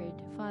your word.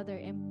 Father,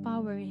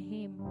 empower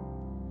him,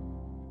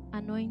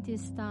 anoint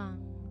his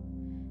tongue,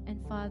 and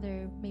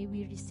Father, may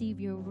we receive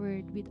your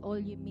word with all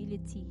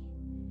humility,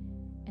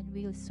 and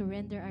we'll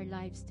surrender our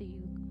lives to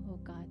you, oh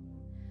God.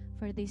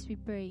 For this we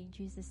pray in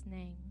Jesus'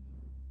 name.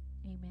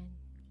 Amen.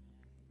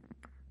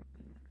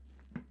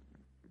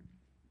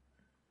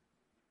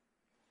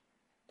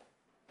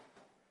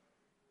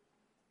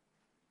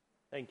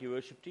 Thank you,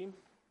 worship team.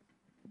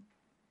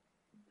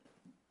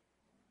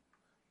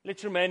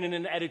 Let's remain in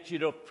an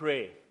attitude of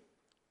prayer.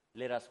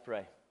 Let us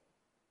pray.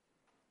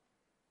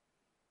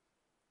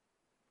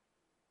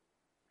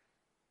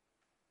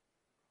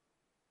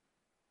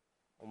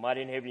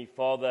 Almighty and Heavenly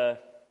Father,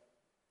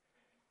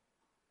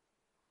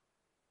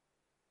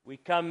 we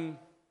come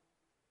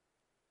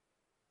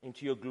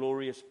into your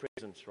glorious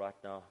presence right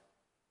now.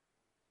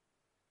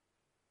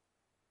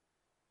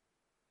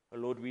 Oh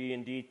Lord, we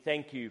indeed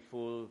thank you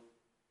for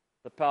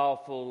the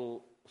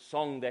powerful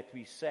song that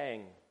we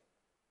sang,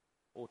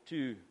 or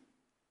two.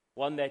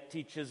 One that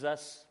teaches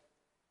us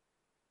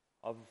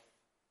of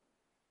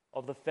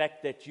the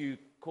fact that you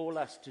call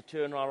us to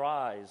turn our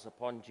eyes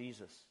upon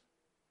Jesus.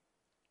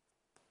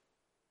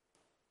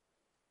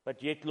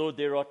 But yet, Lord,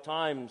 there are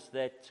times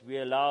that we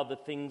allow the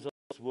things of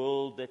this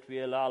world, that we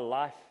allow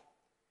life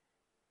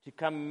to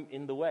come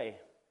in the way.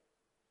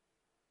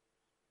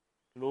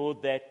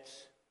 Lord, that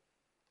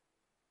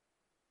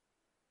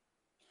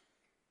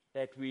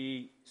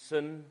we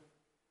sin,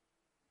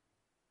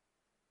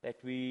 that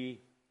we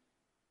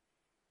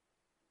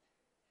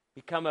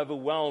become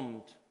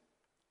overwhelmed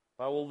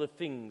by all the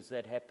things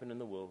that happen in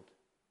the world.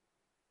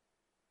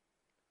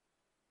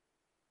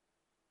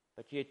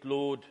 But yet,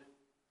 Lord,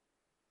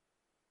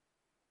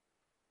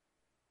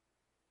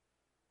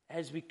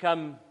 as we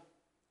come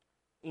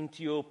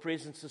into your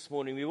presence this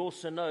morning, we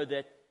also know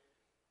that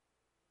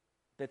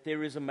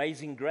there is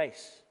amazing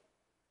grace.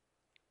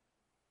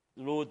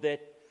 Lord,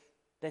 that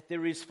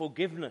there is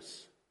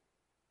forgiveness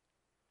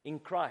in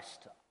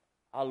Christ,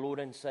 our Lord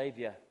and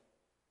Savior.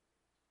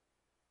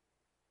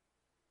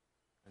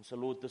 And so,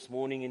 Lord, this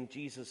morning in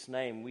Jesus'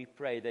 name, we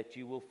pray that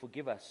you will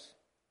forgive us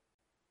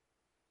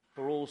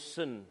for all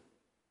sin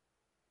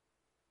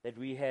that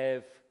we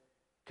have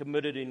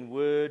committed in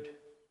word,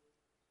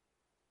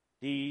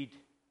 deed,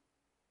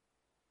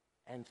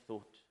 and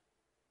thought.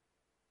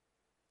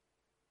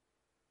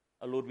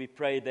 Oh Lord, we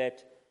pray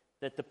that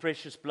the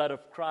precious blood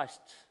of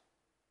Christ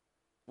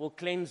will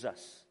cleanse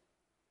us,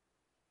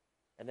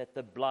 and that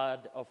the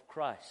blood of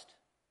Christ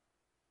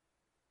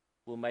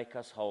will make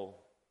us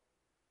whole.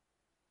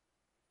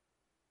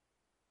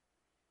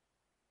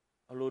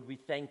 Oh Lord, we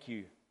thank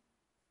you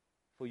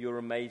for your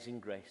amazing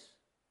grace.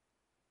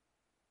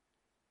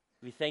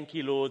 We thank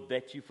you, Lord,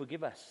 that you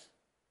forgive us.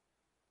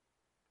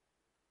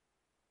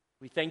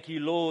 We thank you,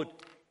 Lord,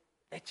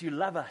 that you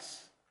love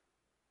us.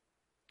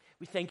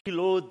 We thank you,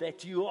 Lord,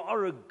 that you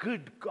are a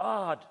good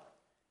God,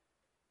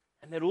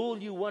 and that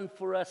all you want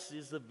for us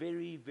is the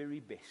very, very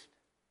best.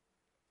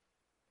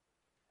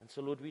 And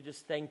so, Lord, we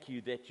just thank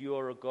you that you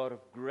are a God of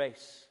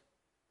grace,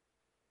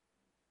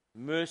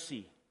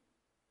 mercy,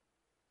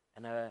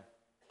 and an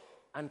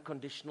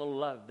unconditional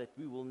love that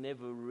we will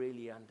never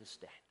really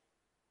understand.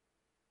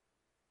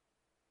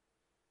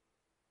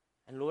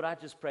 And Lord, I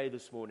just pray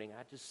this morning,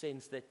 I just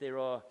sense that there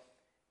are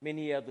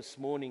many here this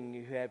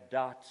morning who have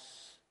doubts,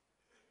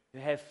 who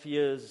have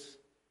fears,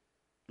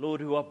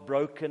 Lord, who are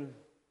broken,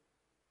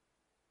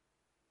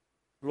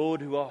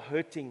 Lord, who are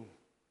hurting.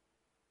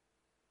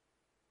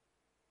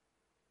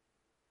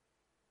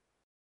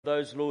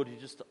 Those, Lord, who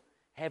just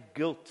have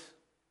guilt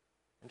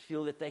and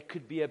feel that they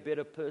could be a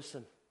better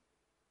person.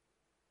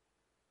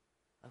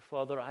 And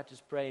Father, I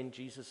just pray in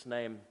Jesus'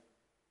 name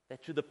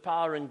that through the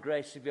power and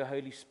grace of your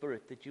Holy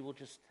Spirit, that you will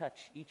just touch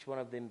each one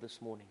of them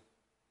this morning.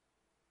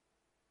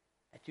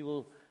 That you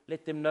will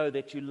let them know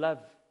that you love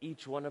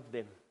each one of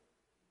them.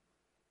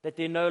 That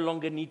there no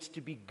longer needs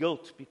to be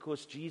guilt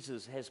because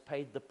Jesus has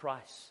paid the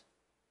price.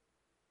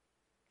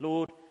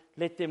 Lord,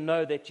 let them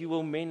know that you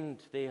will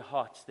mend their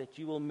hearts, that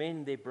you will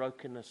mend their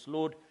brokenness.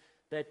 Lord,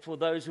 that for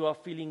those who are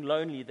feeling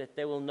lonely, that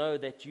they will know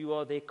that you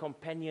are their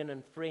companion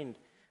and friend.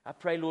 I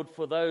pray, Lord,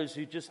 for those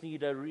who just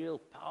need a real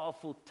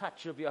powerful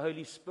touch of your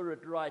Holy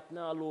Spirit right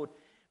now, Lord.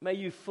 May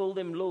you fill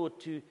them, Lord,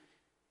 to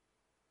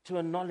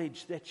a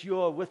knowledge that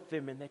you are with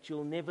them and that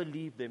you'll never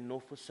leave them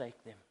nor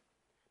forsake them.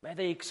 May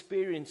they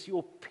experience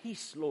your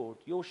peace, Lord,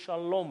 your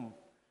shalom,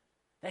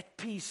 that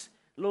peace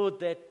Lord,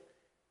 that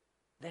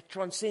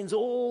transcends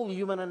all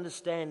human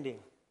understanding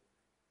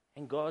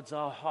and guards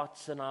our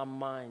hearts and our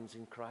minds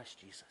in Christ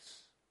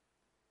Jesus.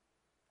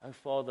 Oh,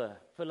 Father,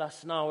 fill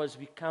us now as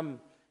we come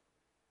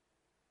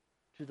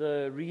to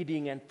the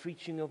reading and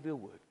preaching of your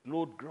word.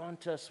 Lord,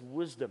 grant us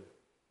wisdom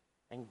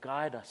and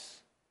guide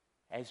us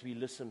as we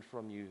listen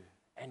from you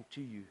and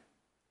to you.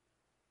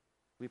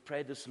 We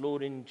pray this,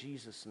 Lord, in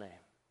Jesus' name.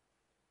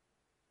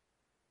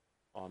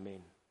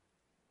 Amen.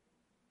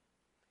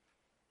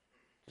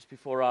 Just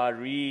before I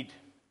read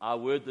our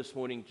word this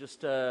morning,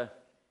 just to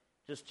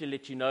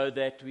let you know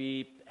that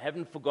we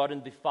haven't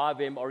forgotten the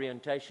 5M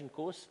orientation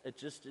course. It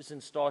just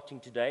isn't starting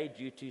today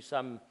due to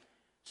some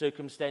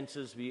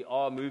circumstances. We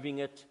are moving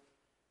it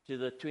to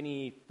the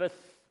 25th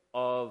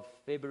of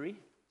February.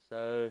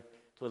 So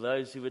for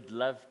those who would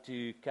love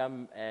to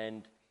come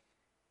and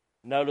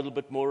know a little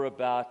bit more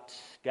about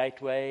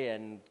Gateway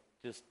and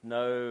just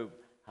know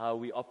how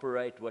we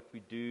operate, what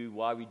we do,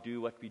 why we do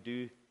what we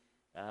do,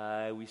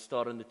 we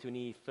start on the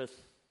 25th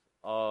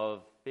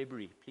of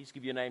February. Please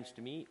give your names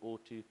to me or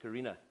to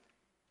Karina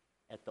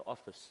at the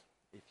office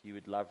if you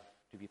would love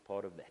to be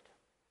part of that.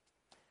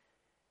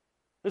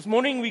 This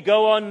morning we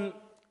go on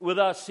with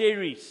our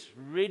series,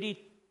 Ready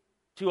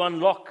to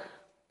Unlock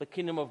the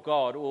Kingdom of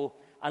God, or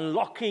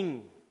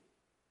Unlocking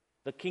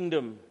the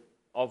Kingdom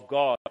of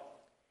God.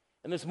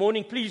 And this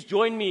morning, please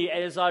join me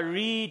as I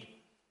read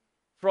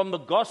from the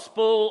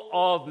Gospel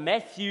of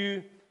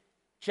Matthew,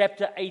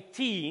 chapter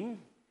 18,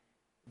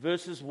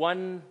 verses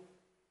 1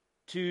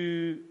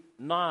 to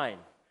 9.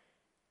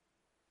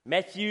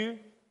 Matthew,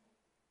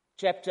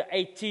 chapter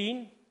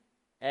 18,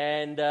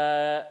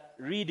 and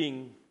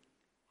reading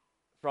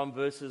from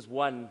verses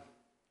 1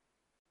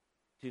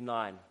 to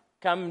 9.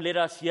 Come, let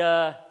us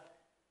hear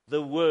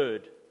the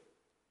word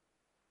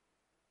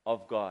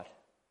of God.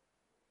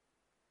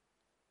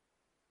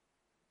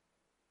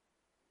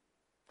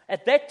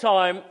 At that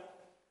time,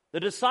 the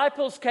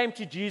disciples came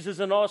to Jesus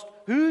and asked,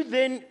 "Who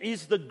then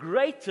is the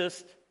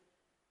greatest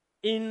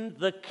in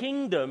the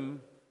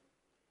kingdom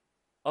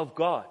of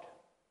God?"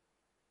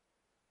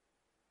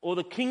 Or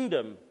the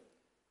kingdom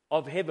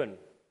of heaven.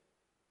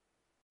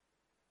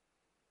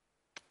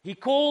 He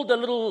called a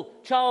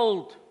little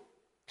child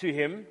to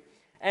him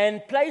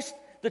and placed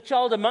the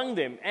child among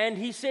them. And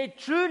he said,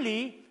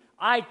 "Truly,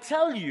 I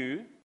tell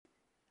you,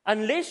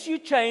 unless you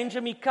change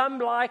and become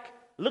like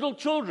little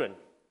children,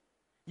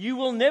 you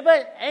will never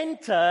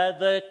enter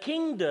the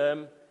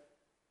kingdom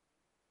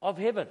of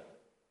heaven.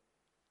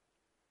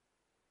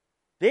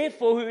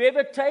 Therefore,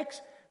 whoever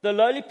takes the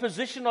lowly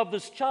position of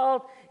this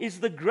child is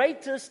the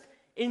greatest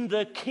in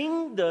the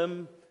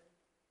kingdom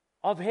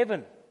of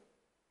heaven.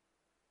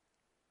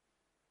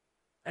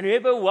 And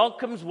whoever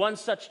welcomes one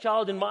such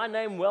child in my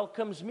name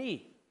welcomes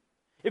me.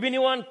 If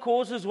anyone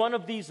causes one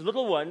of these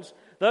little ones,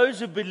 those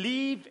who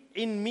believe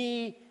in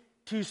me,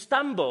 to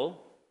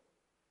stumble,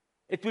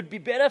 it would be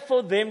better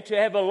for them to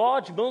have a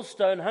large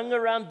millstone hung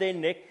around their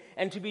neck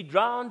and to be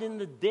drowned in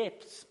the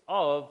depths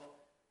of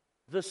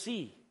the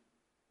sea.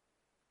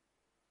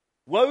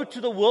 Woe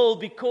to the world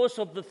because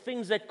of the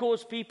things that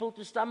cause people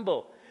to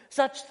stumble.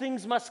 Such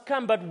things must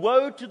come, but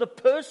woe to the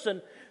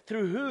person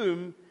through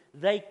whom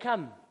they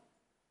come.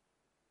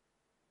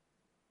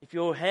 If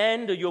your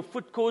hand or your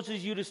foot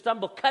causes you to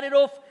stumble, cut it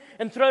off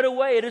and throw it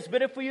away. It is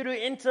better for you to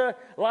enter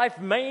life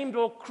maimed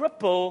or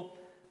crippled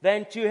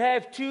than to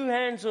have 2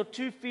 hands or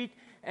 2 feet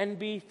and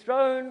be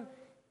thrown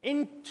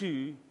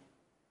into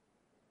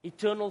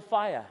eternal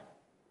fire.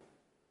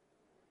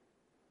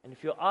 And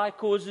if your eye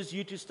causes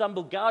you to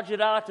stumble, gouge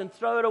it out and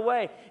throw it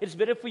away. It's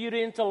better for you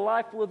to enter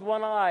life with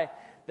 1 eye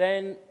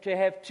than to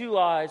have 2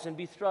 eyes and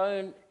be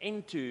thrown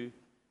into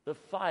the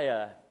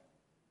fire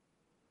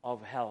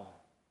of hell.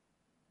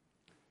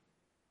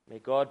 May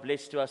God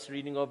bless to us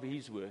reading of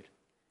His word.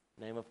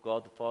 In the name of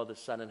God, the Father,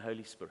 Son, and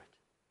Holy Spirit.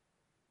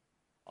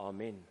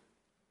 Amen.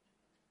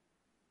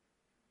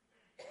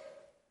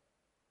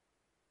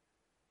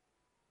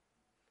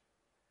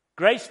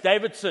 Grace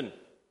Davidson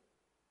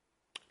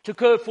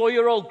took her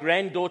 4-year-old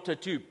granddaughter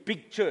to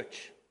big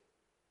church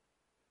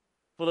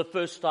for the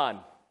first time.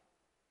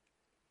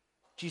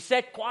 She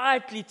sat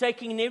quietly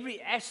taking in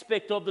every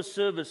aspect of the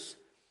service,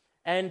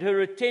 and her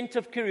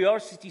attentive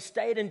curiosity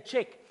stayed in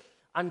check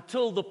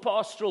until the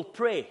pastoral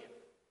prayer.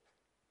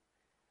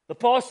 The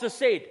pastor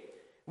said,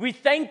 "We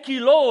thank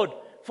you, Lord,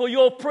 for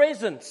your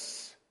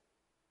presence."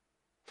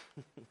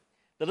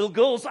 The little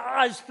girl's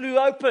eyes flew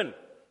open,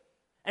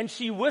 and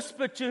she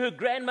whispered to her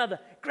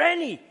grandmother,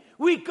 "Granny,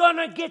 we're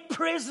gonna get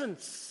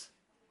presents."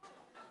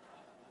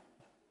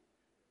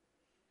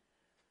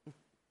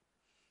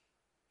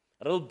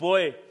 A little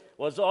boy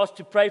was asked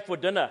to pray for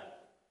dinner.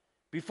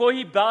 Before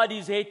he bowed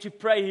his head to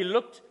pray, he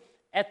looked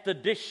at the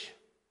dish.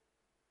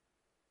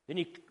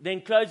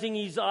 Then closing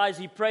his eyes,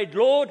 he prayed,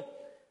 "Lord,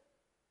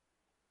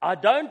 I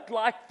don't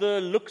like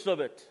the looks of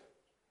it,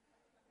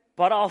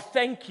 but I'll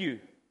thank you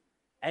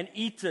and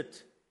eat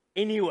it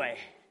anyway."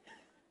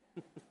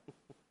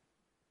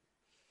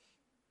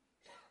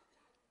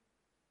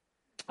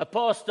 A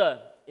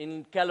pastor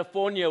in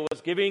California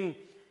was giving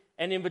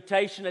an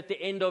invitation at the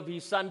end of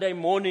his Sunday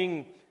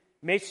morning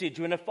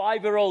message when a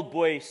 5-year-old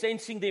boy,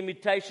 sensing the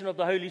invitation of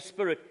the Holy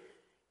Spirit,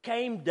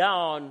 came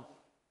down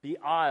the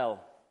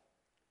aisle.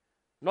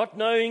 Not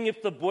knowing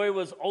if the boy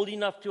was old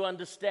enough to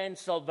understand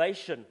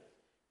salvation,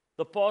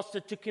 the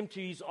pastor took him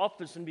to his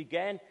office and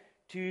began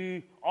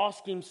to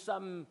ask him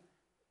some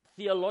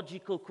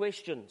theological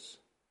questions.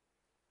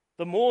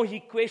 The more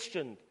he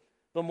questioned,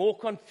 the more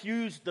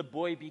confused the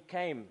boy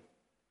became.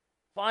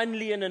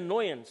 Finally, in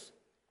annoyance,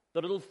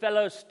 the little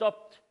fellow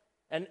stopped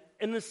and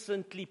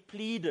innocently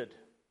pleaded,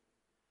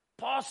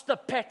 "Pastor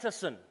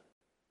Patterson,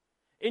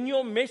 in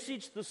your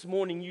message this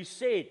morning, you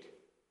said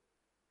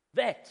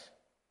that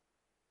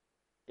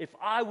if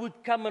I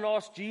would come and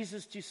ask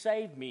Jesus to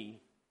save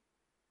me,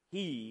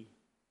 he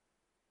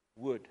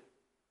would."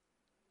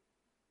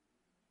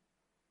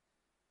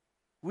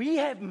 We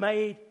have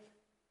made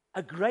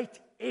a great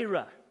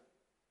error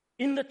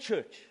in the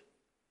church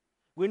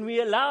when we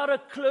allowed a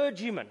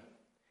clergyman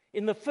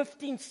in the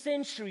 15th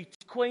century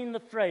to coin the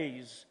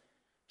phrase,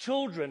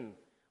 "Children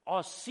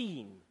are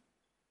seen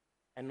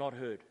and not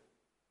heard."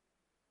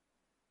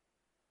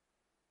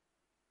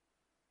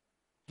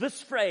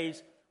 This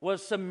phrase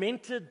was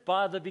cemented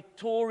by the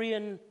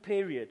Victorian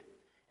period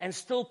and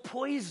still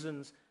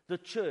poisons the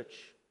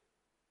church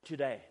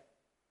today.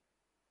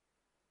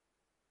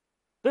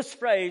 This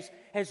phrase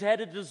has had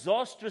a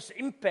disastrous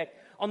impact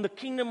on the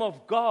kingdom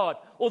of God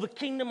or the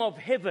kingdom of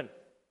heaven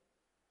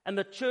and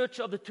the church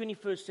of the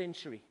 21st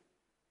century.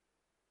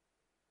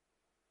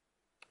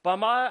 By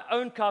my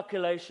own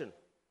calculation,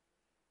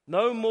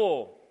 no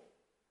more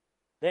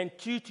than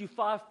 2 to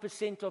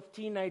 5% of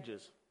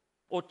teenagers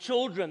or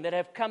children that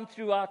have come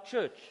through our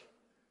church,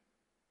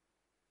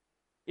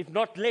 if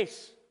not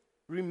less,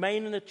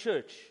 remain in the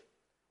church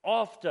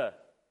after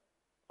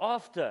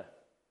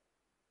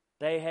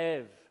they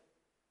have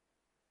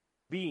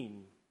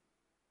been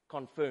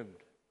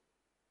confirmed.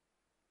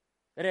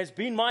 It has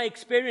been my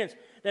experience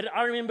that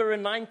I remember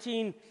in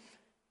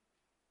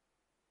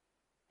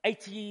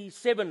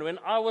 1987 when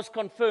I was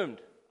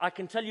confirmed. I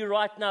can tell you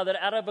right now that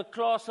out of a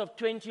class of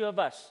 20 of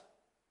us,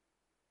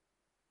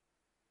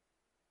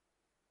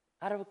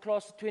 there are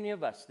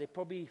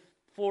probably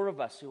 4 of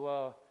us who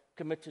are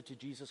committed to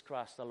Jesus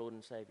Christ, our Lord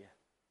and Savior.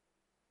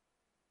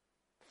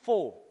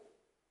 4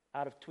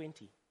 out of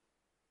 20.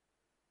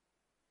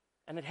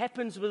 And it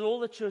happens with all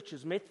the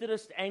churches,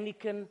 Methodist,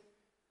 Anglican,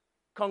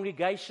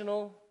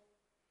 Congregational,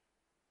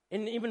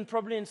 and even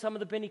probably in some of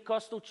the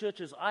Pentecostal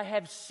churches. I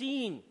have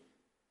seen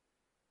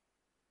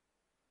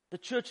the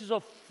churches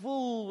are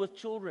full with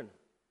children.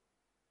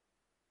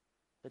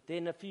 But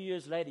then a few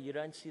years later, you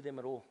don't see them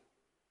at all.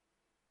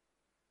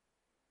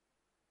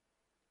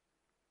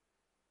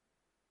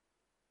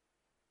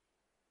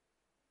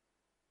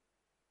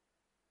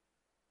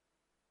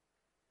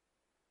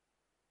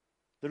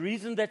 The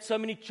reason that so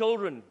many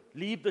children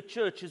leave the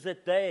church is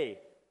that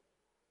they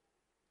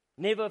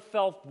never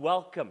felt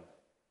welcome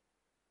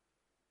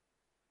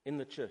in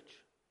the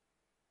church.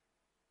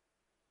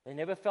 They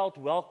never felt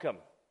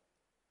welcome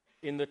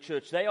in the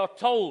church. They are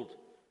told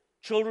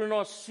children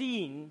are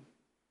seen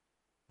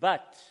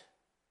but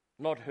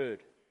not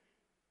heard.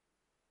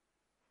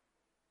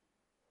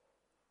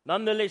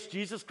 Nonetheless,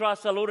 Jesus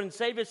Christ, our Lord and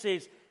Savior,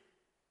 says,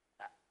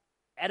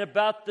 at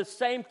about the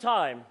same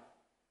time,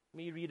 let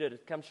me read it.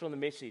 It comes from the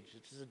Message.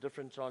 This is a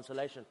different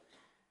translation.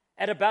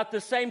 At about the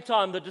same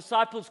time, the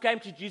disciples came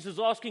to Jesus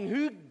asking,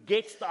 who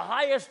gets the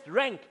highest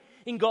rank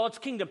in God's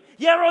kingdom?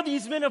 Here are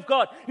these men of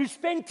God who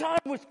spend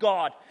time with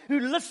God, who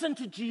listen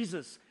to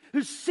Jesus,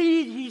 who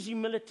see his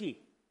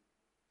humility.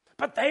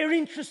 But they are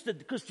interested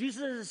because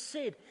Jesus has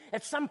said,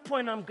 at some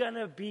point I'm going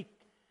to be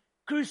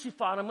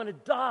crucified, I'm going to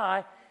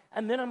die,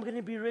 and then I'm going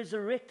to be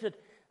resurrected,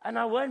 and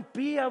I won't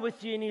be here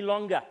with you any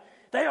longer.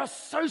 They are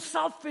so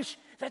selfish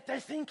that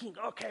they're thinking,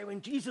 okay,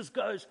 when Jesus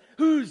goes,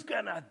 who's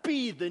going to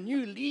be the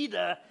new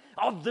leader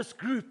of this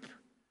group?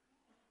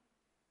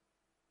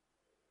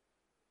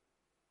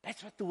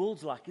 That's what the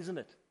world's like, isn't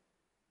it?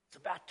 It's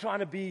about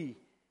trying to be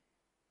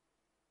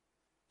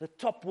the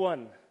top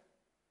one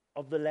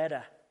of the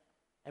ladder,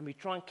 and we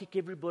try and kick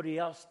everybody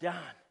else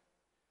down.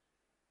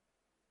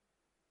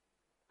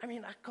 I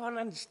mean, I can't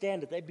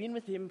understand it. They've been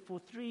with him for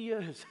 3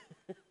 years.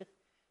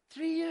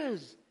 3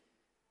 years.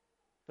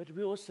 But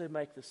we also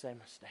make the same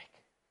mistake.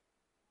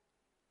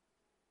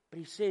 But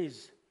he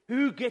says,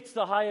 who gets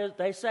the highest,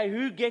 they say,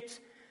 who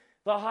gets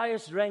the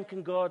highest rank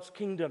in God's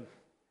kingdom?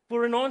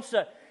 For an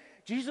answer,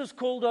 Jesus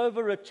called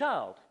over a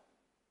child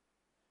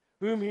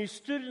whom he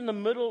stood in the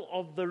middle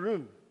of the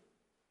room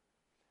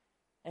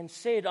and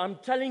said, I'm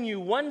telling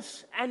you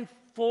once and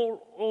for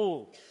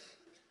all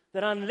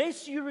that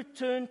unless you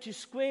return to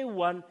square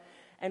one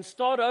and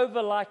start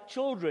over like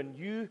children,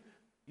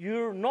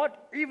 you're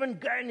not even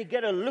going to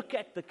get a look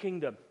at the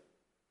kingdom,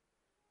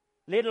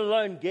 let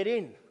alone get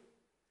in.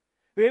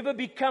 Whoever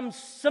becomes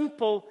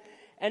simple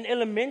and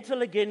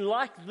elemental again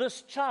like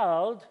this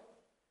child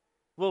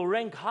will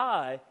rank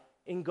high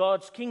in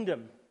God's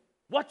kingdom.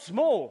 What's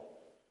more,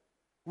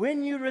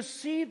 when you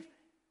receive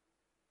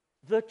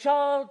the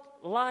child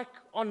like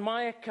on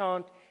my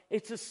account,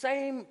 It's the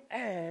same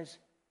as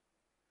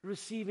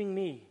receiving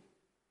me.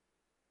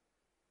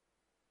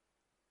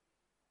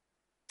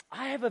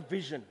 I have a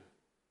vision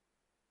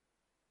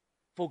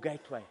for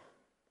Gateway.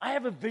 I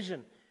have a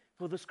vision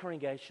for this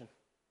congregation.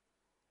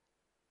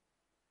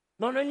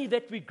 Not only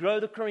that we grow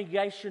the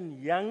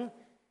congregation young,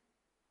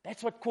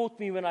 that's what caught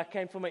me when I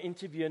came for my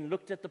interview and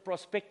looked at the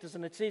prospectus,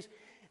 and it says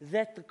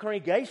that the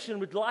congregation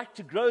would like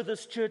to grow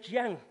this church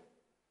young.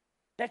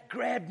 That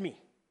grabbed me.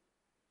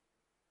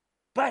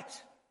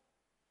 But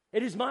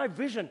it is my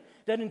vision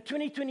that in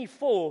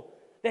 2024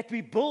 that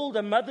we build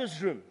a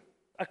mother's room,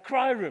 a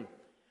cry room,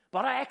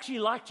 but I actually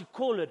like to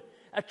call it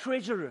a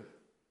treasure room.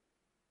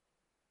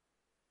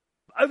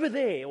 Over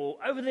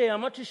there,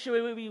 I'm not too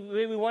sure where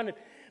we want it,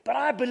 but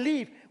I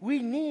believe we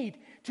need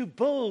to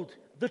build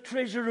the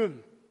treasure room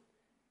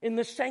in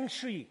the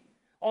sanctuary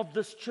of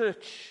this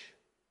church.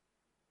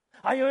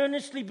 I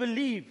earnestly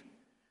believe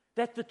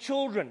that the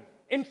children,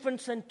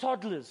 infants and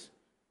toddlers,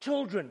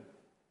 children,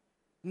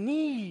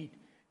 need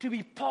to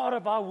be part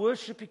of our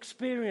worship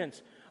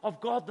experience of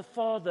God the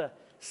Father,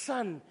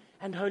 Son,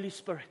 and Holy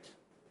Spirit.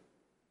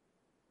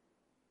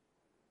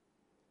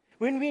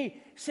 When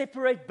we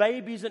separate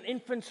babies and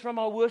infants from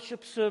our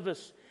worship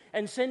service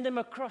and send them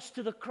across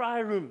to the cry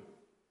room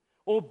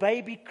or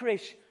baby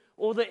creche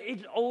or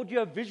the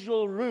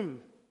audio-visual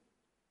room,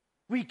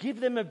 we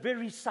give them a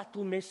very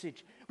subtle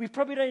message. We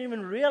probably don't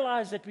even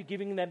realize that we're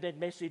giving them that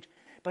message,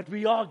 but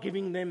we are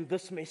giving them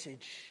this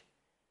message.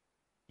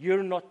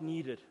 You're not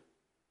needed.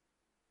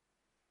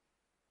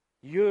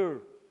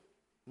 You're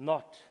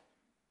not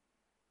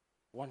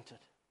wanted.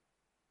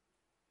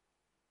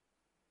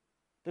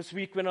 This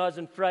week when I was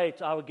in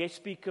Freight, our guest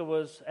speaker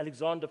was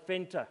Alexander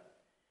Fenter.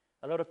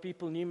 A lot of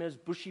people knew him as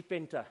Bushy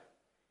Fenter.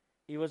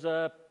 He was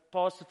a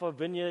pastor for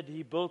Vineyard.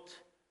 He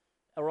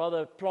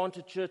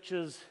planted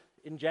churches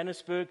in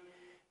Johannesburg.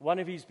 One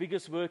of his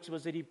biggest works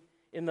was that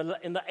in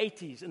the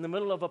 80s, in the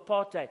middle of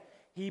apartheid,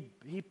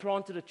 he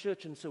planted a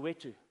church in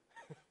Soweto.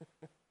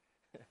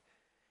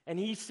 And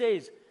he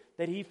says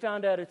that he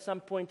found out at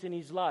some point in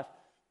his life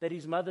that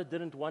his mother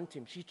didn't want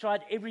him. She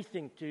tried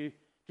everything to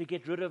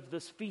get rid of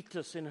this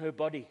fetus in her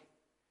body.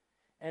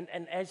 And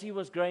as he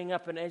was growing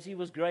up and as he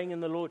was growing in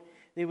the Lord,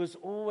 there was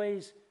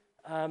always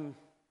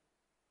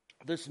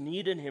this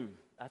need in him.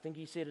 I think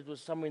he said it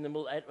was somewhere in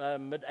the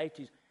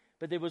mid-80s.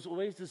 But there was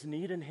always this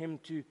need in him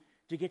to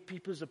get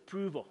people's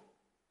approval.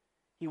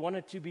 He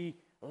wanted to be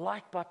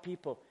liked by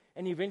people.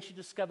 And he eventually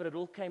discovered it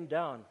all came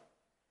down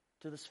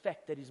to this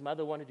fact that his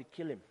mother wanted to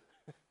kill him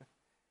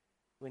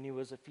when he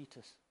was a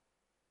fetus.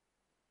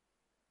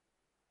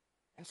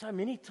 And so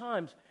many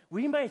times,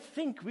 we may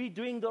think we're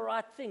doing the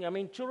right thing. I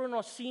mean, children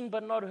are seen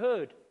but not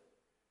heard,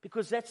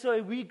 because that's the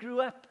way we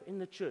grew up in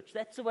the church.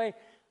 That's the way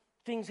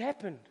things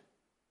happened.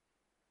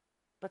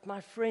 But my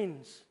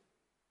friends,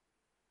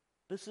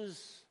 this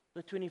is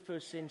the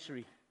 21st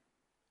century.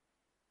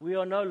 We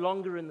are no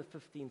longer in the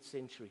 15th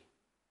century.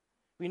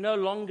 We no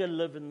longer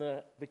live in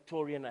the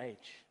Victorian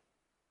age.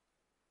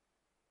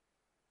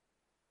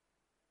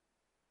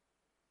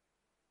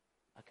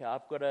 Okay,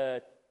 I've got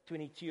a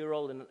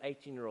 22-year-old and an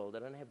 18-year-old. I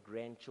don't have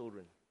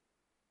grandchildren.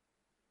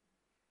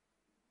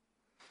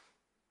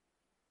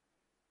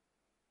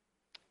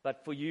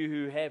 But for you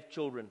who have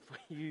children, for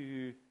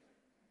you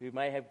who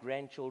may have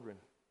grandchildren,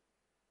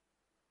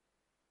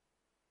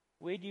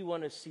 where do you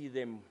want to see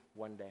them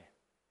one day?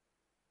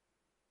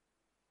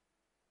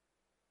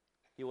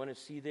 Do you want to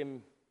see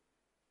them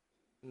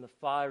in the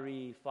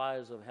fiery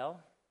fires of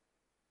hell?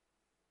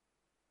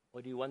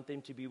 Or do you want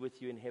them to be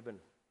with you in heaven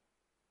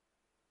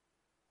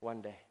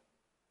one day?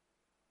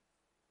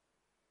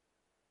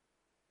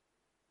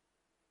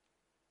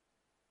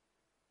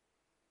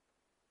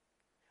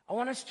 I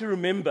want us to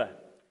remember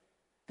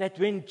that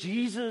when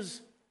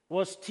Jesus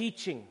was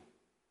teaching,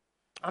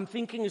 I'm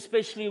thinking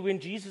especially when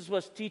Jesus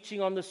was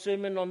teaching on the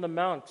Sermon on the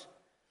Mount,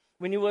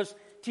 when he was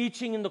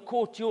teaching in the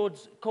courtyard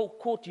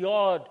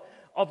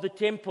of the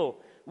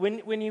temple,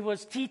 when he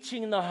was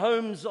teaching in the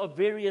homes of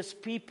various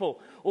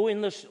people, or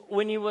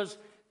when he was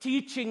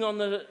teaching on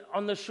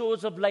the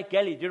shores of Lake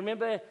Galilee. Do you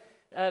remember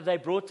they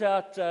brought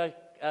out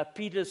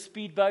Peter's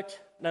speedboat?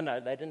 No,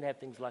 they didn't have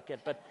things like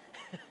that, but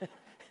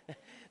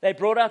they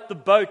brought out the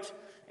boat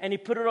and he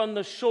put it on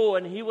the shore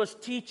and he was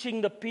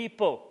teaching the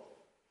people.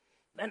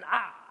 And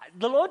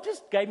the Lord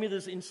just gave me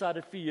this insight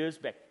a few years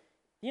back.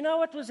 You know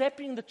what was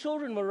happening? The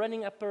children were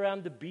running up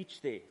around the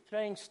beach there,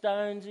 throwing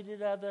stones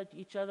at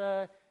each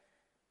other,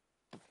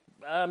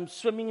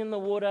 swimming in the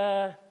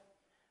water,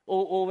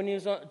 or when he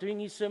was doing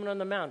his Sermon on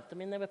the Mount. I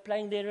mean, they were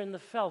playing there in the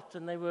veld,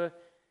 and they were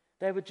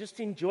just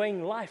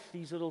enjoying life,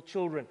 these little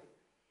children.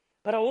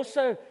 But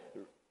also,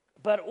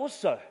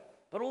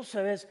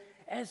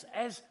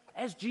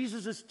 as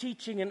Jesus is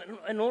teaching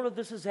and all of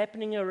this is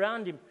happening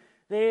around him,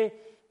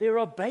 there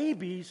are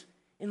babies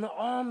in the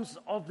arms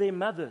of their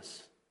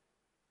mothers.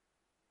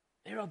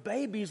 There are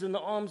babies in the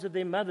arms of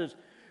their mothers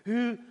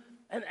who,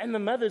 and the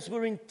mothers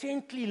were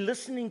intently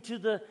listening to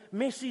the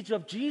message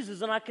of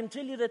Jesus. And I can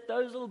tell you that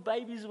those little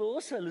babies were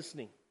also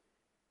listening.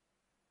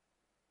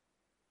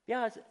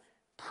 Yeah,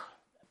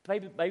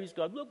 Babies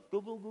go, look,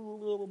 blah, blah, blah,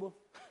 blah, blah, blah.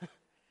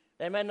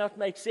 They may not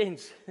make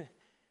sense,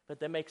 but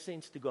they make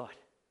sense to God.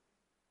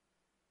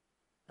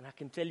 And I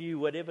can tell you,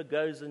 whatever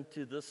goes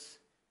into this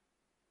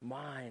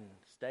mind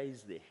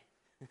stays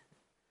there.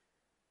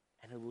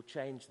 And it will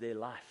change their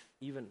life,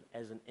 even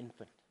as an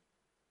infant.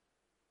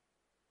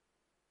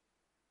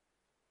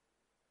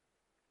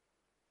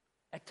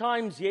 At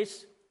times,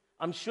 yes,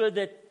 I'm sure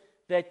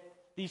that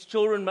these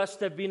children must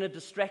have been a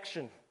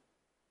distraction.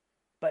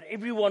 But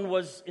everyone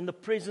was in the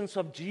presence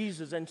of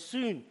Jesus, and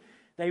soon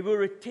they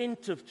were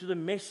attentive to the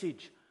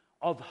message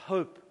of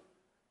hope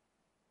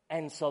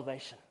and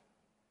salvation.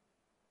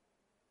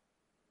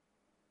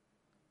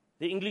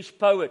 The English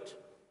poet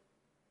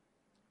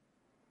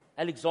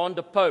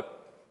Alexander Pope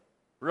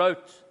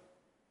wrote,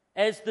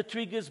 "As the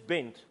twig is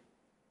bent,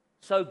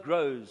 so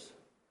grows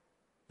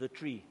the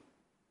tree."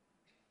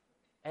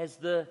 As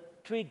the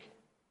twig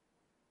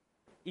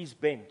is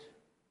bent,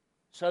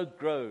 so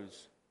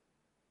grows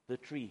the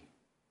tree.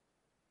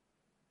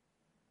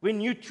 When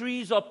new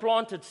trees are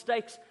planted,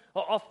 stakes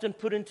are often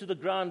put into the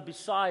ground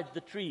beside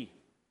the tree.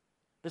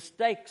 The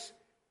stakes,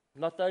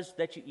 not those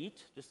that you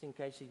eat, just in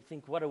case you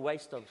think what a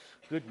waste of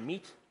good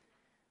meat,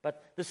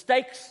 but the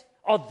stakes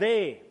are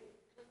there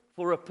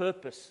for a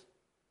purpose,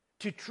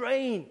 to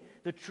train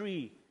the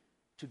tree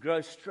to grow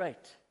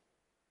straight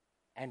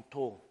and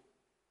tall.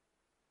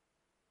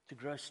 To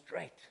grow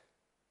straight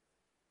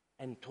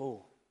and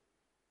tall.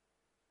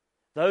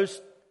 Those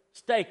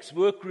stakes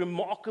work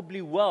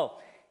remarkably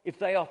well if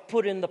they are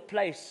put in the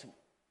place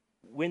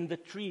when the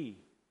tree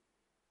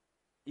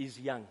is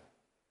young.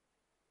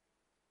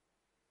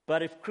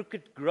 But if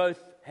crooked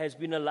growth has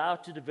been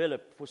allowed to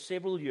develop for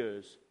several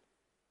years,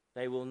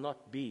 they will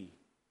not be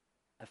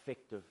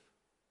effective.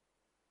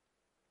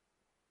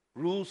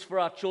 Rules for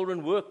our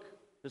children work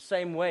the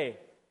same way.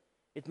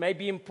 It may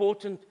be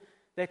important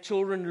that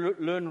children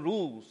learn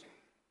rules,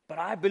 but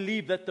I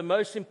believe that the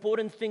most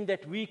important thing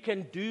that we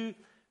can do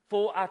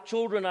for our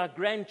children, our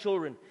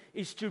grandchildren,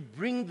 is to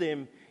bring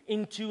them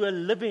into a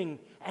living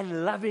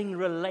and loving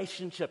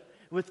relationship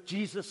with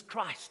Jesus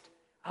Christ,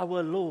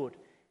 our Lord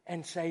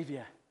and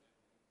Savior.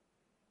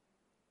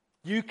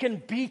 You can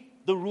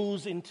beat the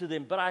rules into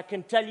them, but I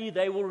can tell you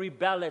they will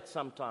rebel at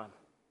some time.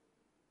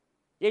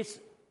 Yes,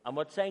 I'm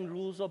not saying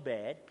rules are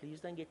bad.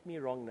 Please don't get me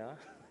wrong now.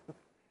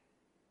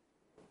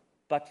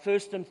 But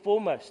first and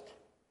foremost,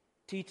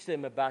 teach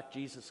them about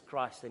Jesus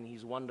Christ and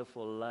His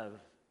wonderful love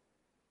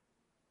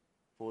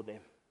for them.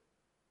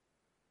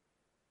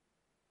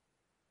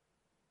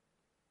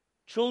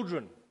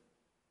 Children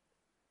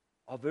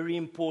are very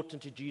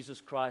important to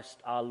Jesus Christ,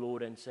 our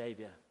Lord and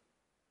Savior.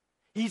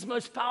 His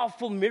most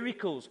powerful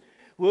miracles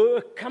were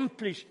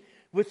accomplished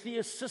with the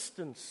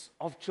assistance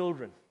of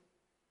children.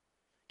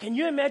 Can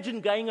you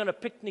imagine going on a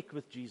picnic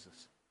with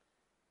Jesus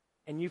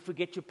and you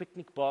forget your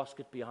picnic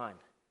basket behind?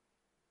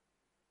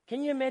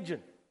 Can you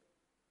imagine?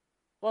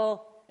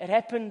 Well, it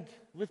happened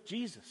with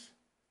Jesus.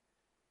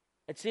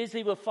 It says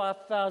there were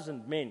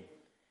 5,000 men,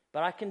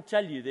 but I can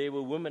tell you there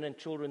were women and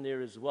children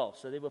there as well.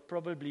 So there were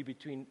probably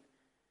between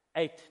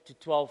 8,000 to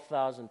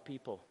 12,000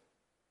 people.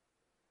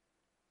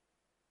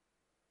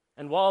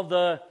 And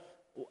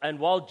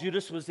while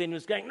Judas was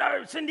going,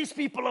 no, send these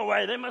people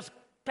away. They must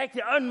take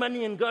their own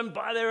money and go and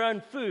buy their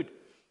own food.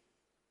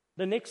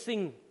 The next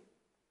thing,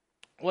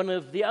 one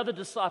of the other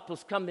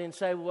disciples come there and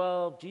say,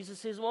 well, Jesus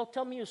says, well,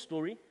 tell me your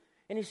story.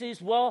 And he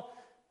says, well,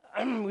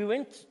 we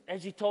went,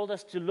 as he told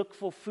us, to look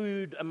for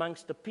food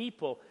amongst the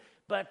people.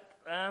 But,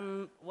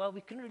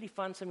 we couldn't really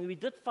find something. We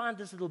did find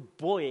this little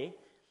boy,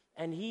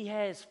 and he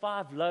has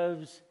 5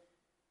 loaves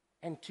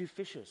and 2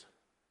 fishes.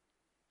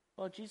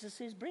 Well, Jesus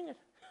says, bring it.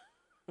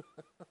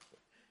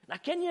 Now,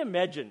 can you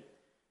imagine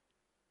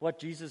what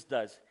Jesus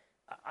does?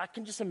 I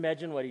can just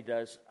imagine what he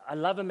does. I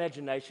love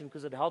imagination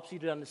because it helps you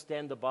to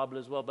understand the Bible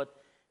as well. But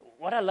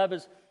what I love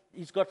is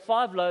he's got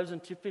 5 loaves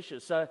and 2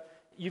 fishes. So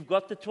you've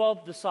got the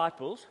 12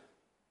 disciples.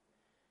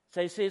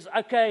 So he says,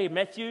 okay,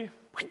 Matthew,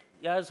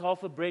 here's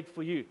half a bread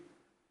for you.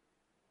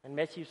 And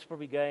Matthew's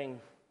probably going,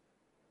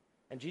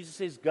 and Jesus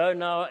says, go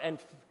now. And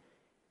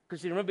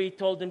because you remember he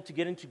told them to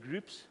get into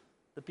groups,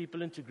 the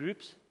people into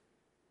groups.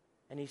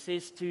 And he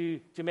says to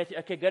Matthew,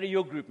 okay, go to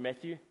your group,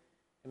 Matthew.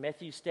 And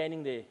Matthew's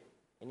standing there.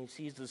 And he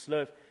sees this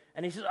loaf.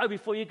 And he says, oh,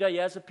 before you go,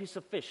 here's a piece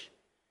of fish.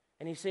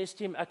 And he says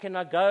to him, okay,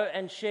 now go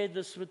and share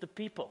this with the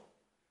people.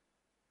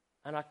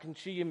 And I can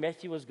see you,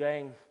 Matthew was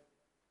going,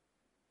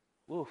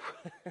 whoa.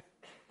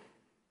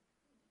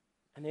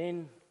 And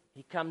then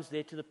he comes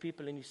there to the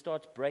people and he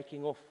starts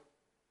breaking off.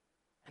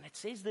 And it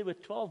says there were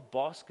 12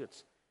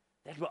 baskets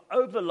that were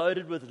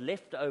overloaded with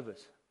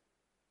leftovers.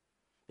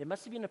 There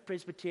must have been a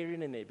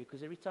Presbyterian in there,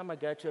 because every time I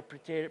go to a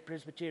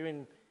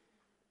Presbyterian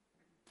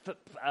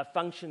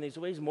function, there's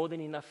always more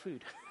than enough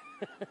food.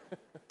 But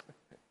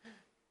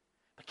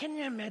can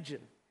you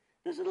imagine?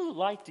 There's a little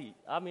lighty.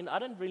 I mean, I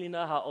don't really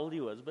know how old he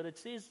was, but it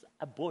says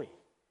a boy.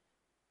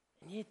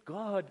 And yet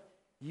God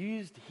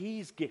used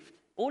his gift.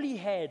 All he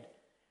had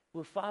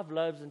were 5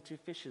 loaves and 2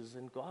 fishes,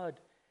 and God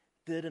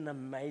did an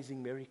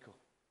amazing miracle.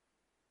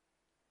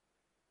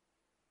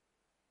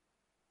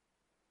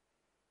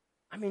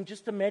 I mean,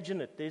 just imagine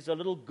it. There's a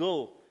little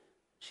girl.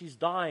 She's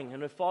dying,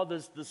 and her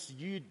father's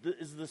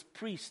this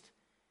priest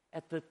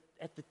at the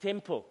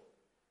temple,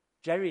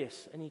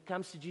 Jairus, and he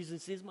comes to Jesus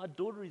and says, "My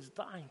daughter is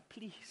dying,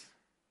 please."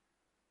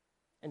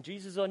 And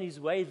Jesus on his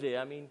way there,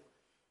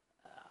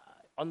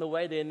 on the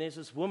way there, and there's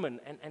this woman,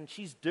 and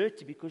she's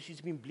dirty because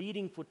she's been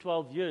bleeding for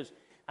 12 years.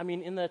 I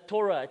mean, in the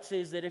Torah, it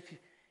says that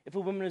if a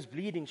woman is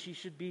bleeding, she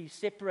should be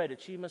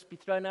separated. She must be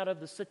thrown out of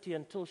the city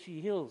until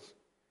she heals.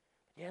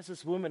 Here's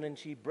this woman, and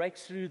she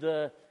breaks through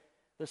the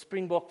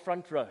Springbok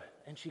front row,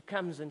 and she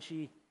comes and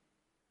she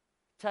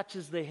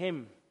touches the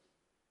hem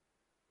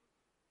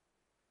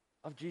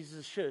of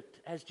Jesus' shirt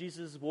as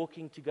Jesus is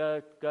walking to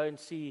go and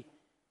see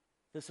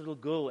this little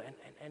girl,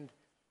 and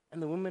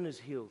the woman is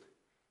healed.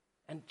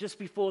 And just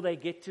before they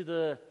get to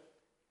the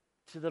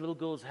little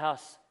girl's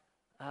house,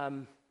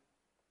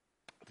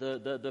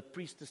 the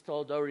priest is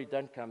told, "Don't worry,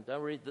 don't come.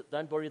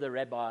 Don't worry the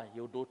rabbi,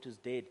 your daughter's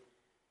dead."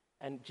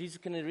 And Jesus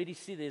can already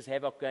see there's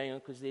havoc going on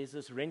because there's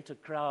this renter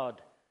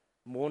crowd,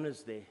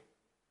 mourners there.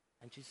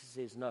 And Jesus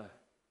says, "No."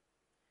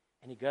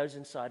 And he goes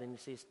inside and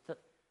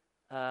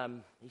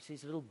he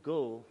says, "Little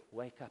girl,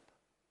 wake up.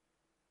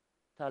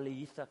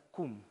 Talitha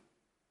kum.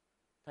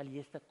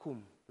 Talitha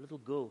kum. Little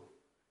girl,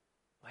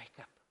 wake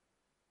up."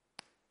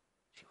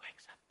 She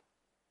wakes up.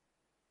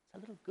 It's a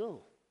little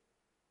girl.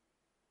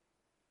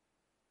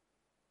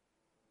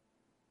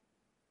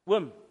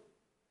 Wim,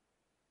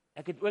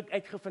 ek het ook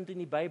uitgevind in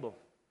die Bybel.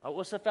 I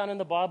also found in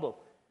the Bible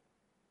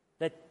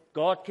that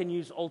God can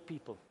use old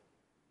people.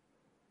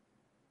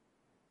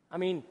 I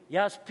mean,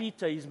 yes,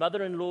 Peter, his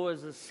mother-in-law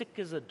is as sick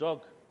as a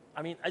dog.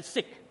 I mean,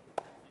 sick.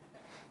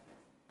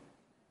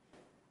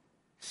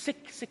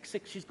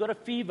 Sick. She's got a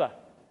fever.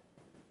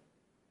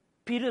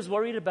 Peter's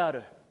worried about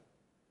her.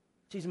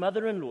 It's his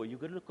mother-in-law. You've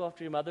got to look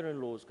after your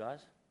mother-in-laws,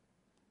 guys.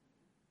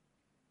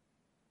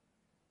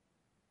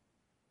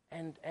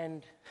 And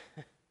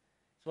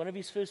it's one of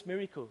his first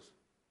miracles.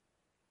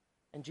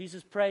 And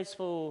Jesus prays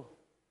for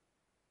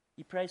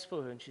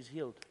her, and she's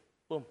healed.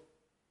 Boom.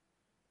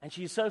 And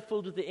she's so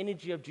filled with the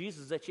energy of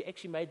Jesus that she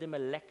actually made them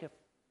lack of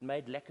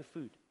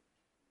food.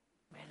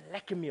 Made a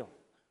lack of meal.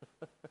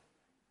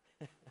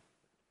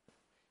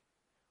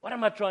 What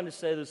am I trying to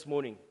say this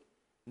morning?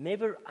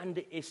 Never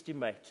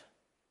underestimate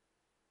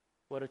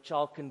what a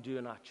child can do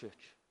in our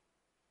church.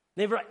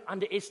 Never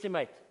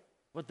underestimate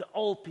what the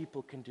old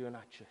people can do in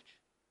our church.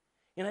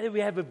 You know, we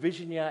have a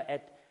vision here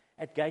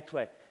at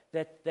Gateway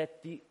that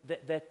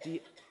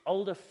the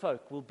older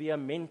folk will be a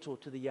mentor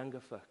to the younger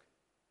folk.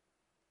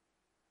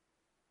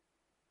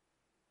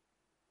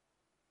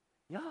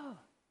 Yeah.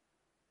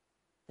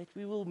 That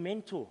we will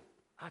mentor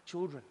our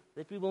children,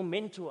 that we will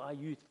mentor our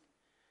youth.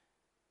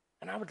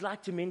 And I would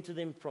like to mentor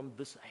them from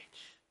this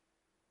age,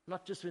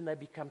 not just when they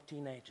become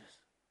teenagers.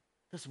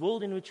 This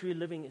world in which we're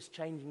living is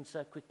changing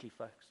so quickly,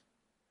 folks.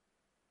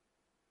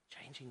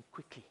 Changing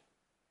quickly.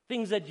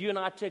 Things that you and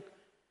I took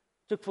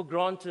for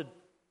granted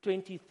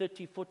 20,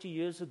 30, 40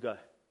 years ago,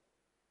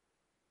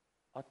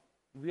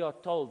 we are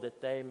told that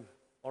they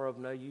are of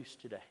no use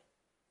today.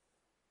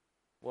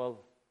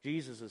 Well,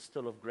 Jesus is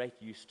still of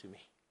great use to me.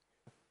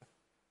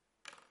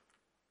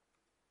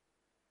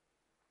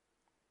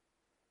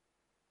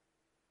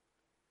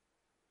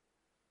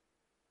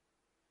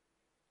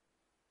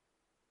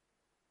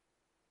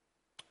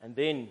 And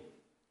then,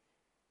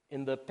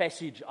 in the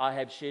passage I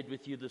have shared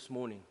with you this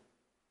morning,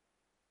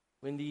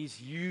 when these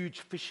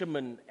huge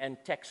fishermen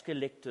and tax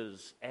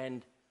collectors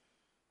and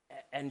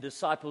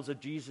disciples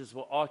of Jesus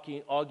were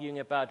arguing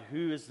about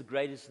who is the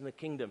greatest in the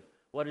kingdom,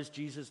 what does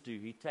Jesus do?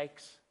 He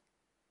takes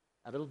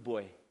a little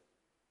boy,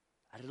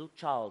 a little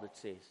child, it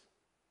says,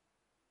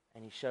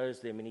 and he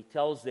shows them and he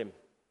tells them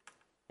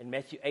in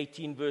Matthew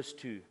 18 verse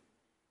 2,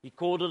 he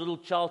called a little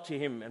child to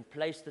him and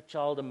placed the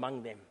child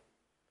among them.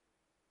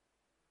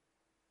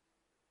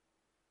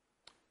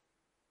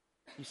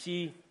 You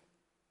see,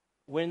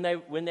 when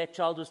that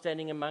child was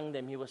standing among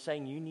them, he was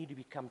saying, you need to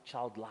become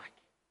childlike.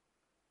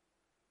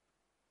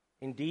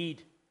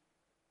 Indeed,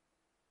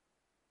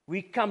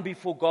 we come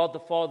before God the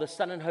Father,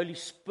 Son, and Holy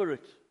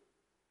Spirit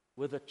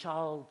with a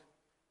childlike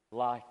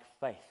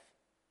faith.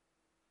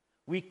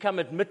 We come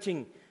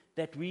admitting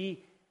that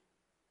we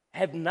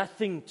have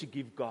nothing to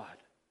give God,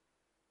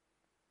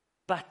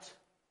 but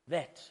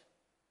that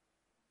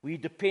we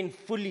depend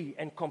fully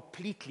and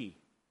completely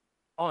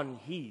on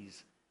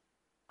His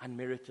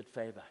unmerited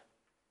favor.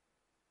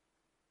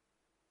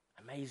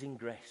 Amazing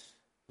grace.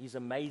 His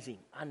amazing,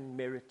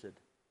 unmerited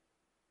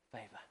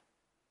favor.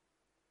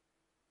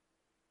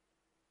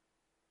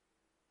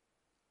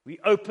 We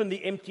open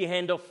the empty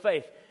hand of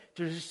faith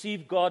to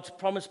receive God's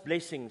promised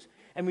blessings,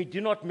 and we do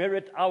not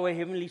merit our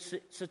heavenly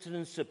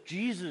citizenship.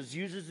 Jesus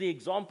uses the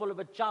example of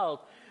a child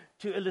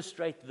to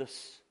illustrate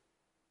this.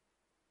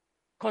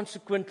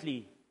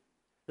 Consequently,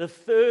 the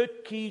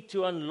third key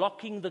to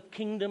unlocking the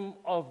kingdom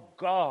of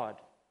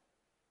God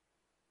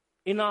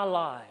in our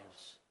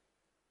lives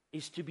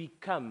is to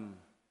become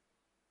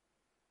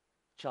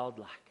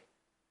childlike.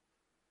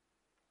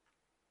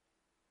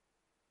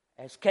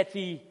 As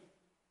Kathy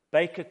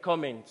Baker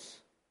comments,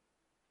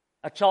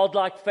 A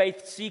childlike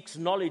faith seeks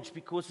knowledge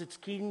because it's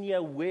keenly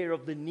aware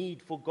of the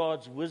need for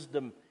God's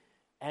wisdom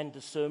and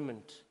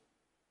discernment.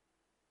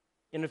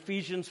 In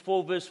Ephesians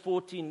 4 verse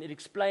 14, it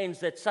explains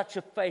that such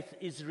a faith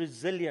is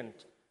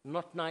resilient,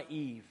 not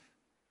naive,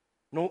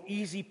 nor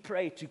easy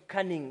prey to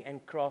cunning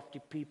and crafty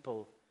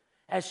people.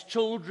 As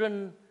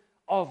children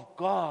of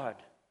God,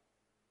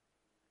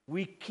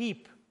 we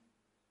keep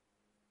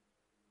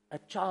a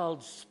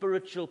child's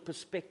spiritual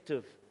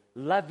perspective,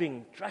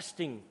 loving,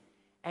 trusting,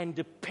 and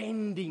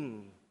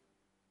depending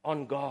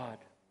on God,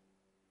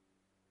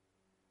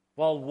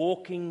 while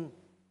walking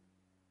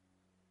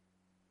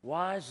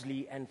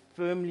wisely and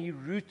firmly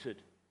rooted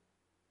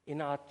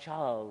in our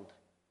childlike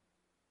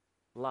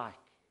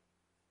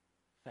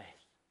faith.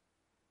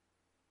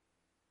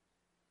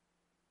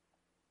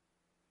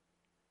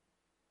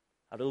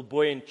 A little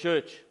boy in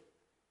church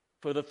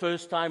for the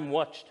first time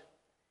watched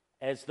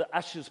as the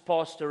ushers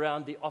passed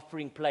around the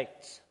offering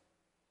plates.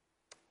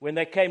 When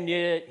they came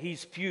near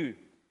his pew,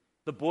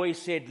 the boy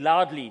said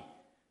loudly,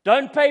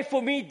 "Don't pay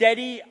for me,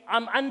 Daddy,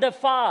 I'm under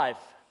 5.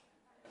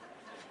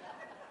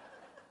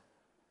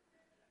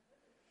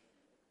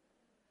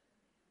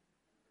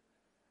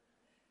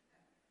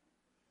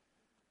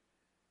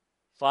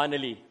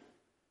 Finally,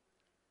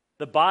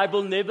 the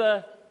Bible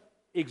never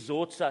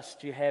exhorts us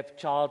to have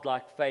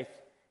childlike faith,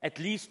 at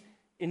least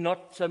in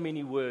not so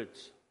many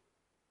words.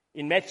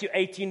 In Matthew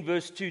 18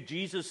 verse 2,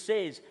 Jesus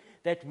says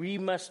that we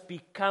must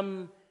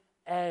become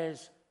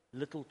as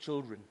little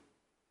children.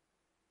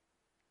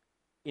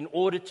 In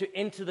order to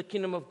enter the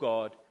kingdom of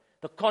God,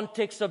 the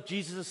context of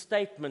Jesus'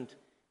 statement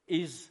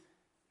is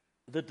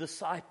the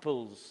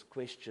disciples'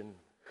 question.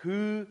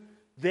 Who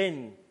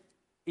then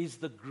is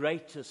the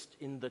greatest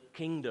in the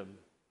kingdom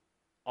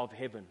of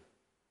heaven?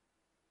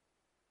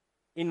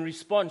 In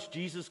response,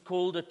 Jesus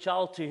called a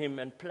child to him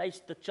and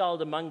placed the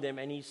child among them,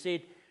 and he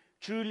said,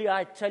 "Truly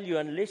I tell you,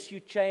 unless you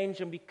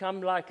change and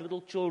become like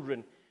little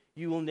children,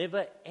 you will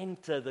never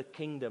enter the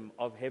kingdom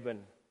of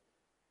heaven.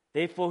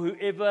 Therefore,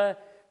 whoever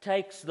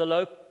takes the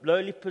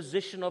lowly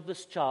position of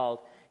this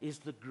child is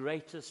the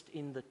greatest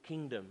in the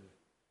kingdom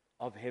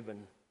of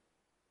heaven.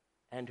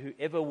 And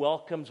whoever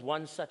welcomes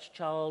one such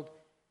child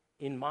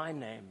in my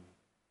name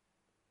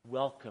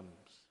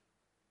welcomes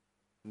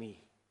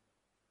me."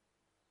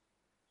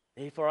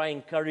 Therefore, I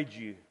encourage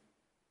you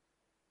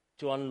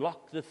to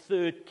unlock the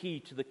third key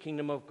to the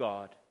kingdom of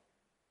God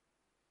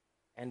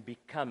and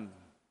become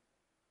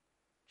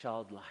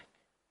childlike.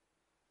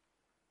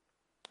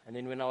 And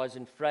then when I was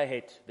in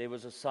Vryheid, there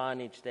was a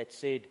signage that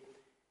said,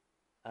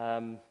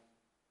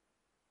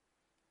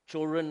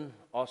 "Children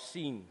are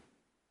seen,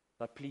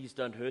 but please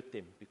don't hurt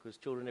them," because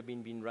children have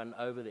been run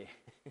over there.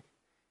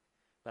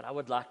 But I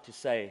would like to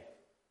say,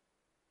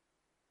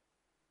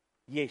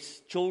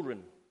 yes,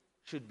 children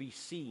should be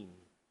seen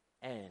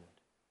and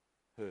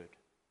heard.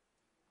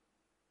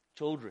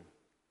 Children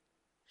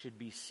should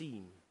be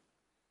seen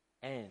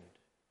and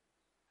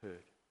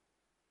heard.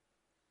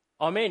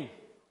 Amen.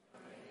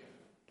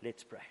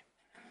 Let's pray.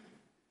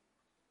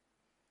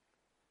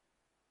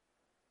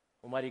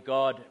 Almighty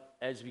God,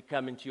 as we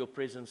come into your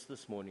presence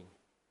this morning,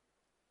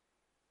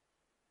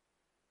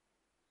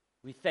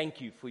 we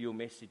thank you for your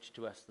message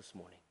to us this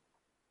morning.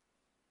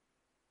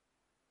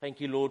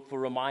 Thank you, Lord, for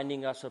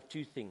reminding us of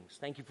two things.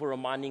 Thank you for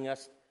reminding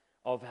us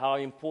of how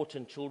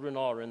important children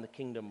are in the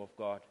kingdom of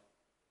God.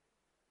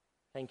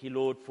 Thank you,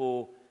 Lord,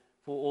 for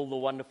all the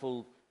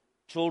wonderful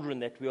children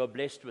that we are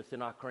blessed with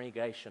in our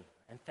congregation.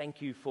 And thank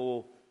you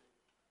for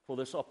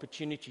this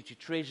opportunity to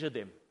treasure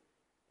them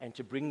and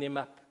to bring them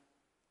up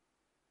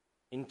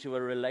into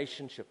a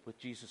relationship with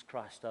Jesus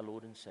Christ, our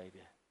Lord and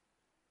Savior.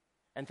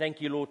 And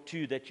thank you, Lord,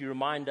 too, that you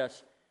remind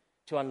us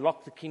to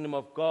unlock the kingdom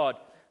of God,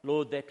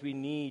 Lord, that we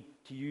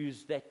need to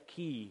use that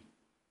key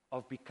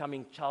of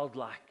becoming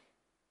childlike.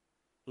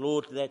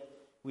 Lord, that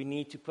we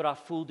need to put our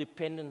full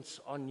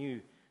dependence on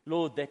you.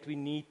 Lord, that we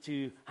need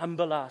to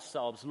humble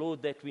ourselves.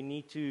 Lord, that we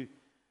need to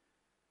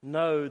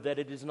know that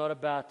it is not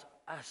about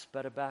us,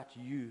 but about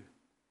you.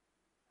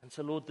 And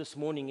so, Lord, this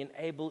morning,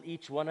 enable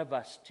each one of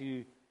us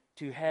to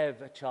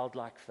have a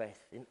childlike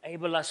faith.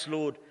 Enable us,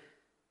 Lord,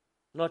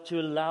 not to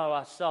allow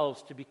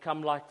ourselves to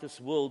become like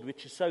this world,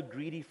 which is so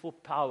greedy for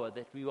power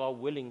that we are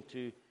willing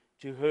to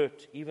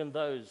hurt even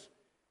those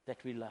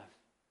that we love.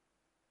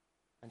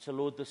 And so,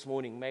 Lord, this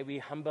morning, may we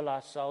humble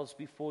ourselves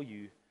before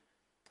you.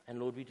 And,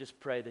 Lord, we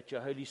just pray that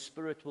your Holy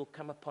Spirit will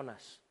come upon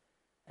us.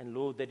 And,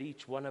 Lord, that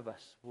each one of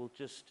us will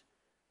just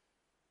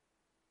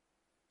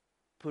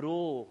put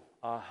all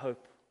our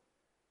hope,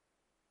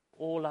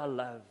 all our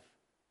love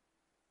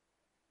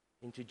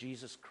into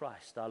Jesus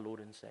Christ, our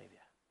Lord and Savior.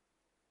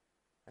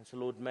 And so,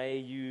 Lord, may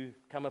you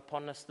come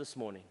upon us this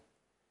morning.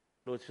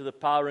 Lord, through the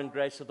power and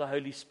grace of the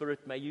Holy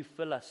Spirit, may you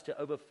fill us to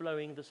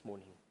overflowing this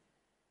morning.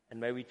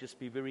 And may we just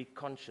be very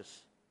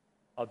conscious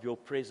of your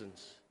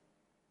presence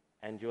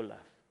and your love.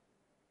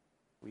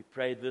 We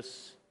pray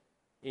this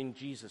in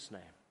Jesus'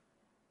 name.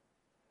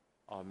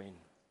 Amen. I'm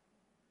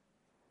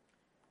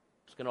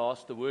just going to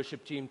ask the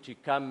worship team to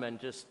come and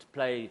just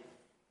play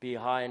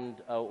behind,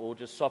 or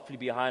just softly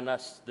behind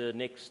us, the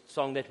next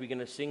song that we're going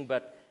to sing.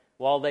 But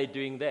while they're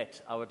doing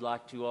that, I would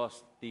like to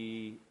ask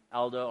the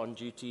elder on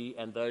duty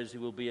and those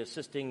who will be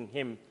assisting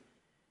him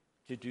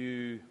to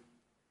do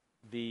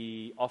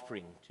the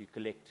offering, to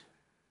collect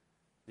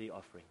the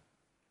offering.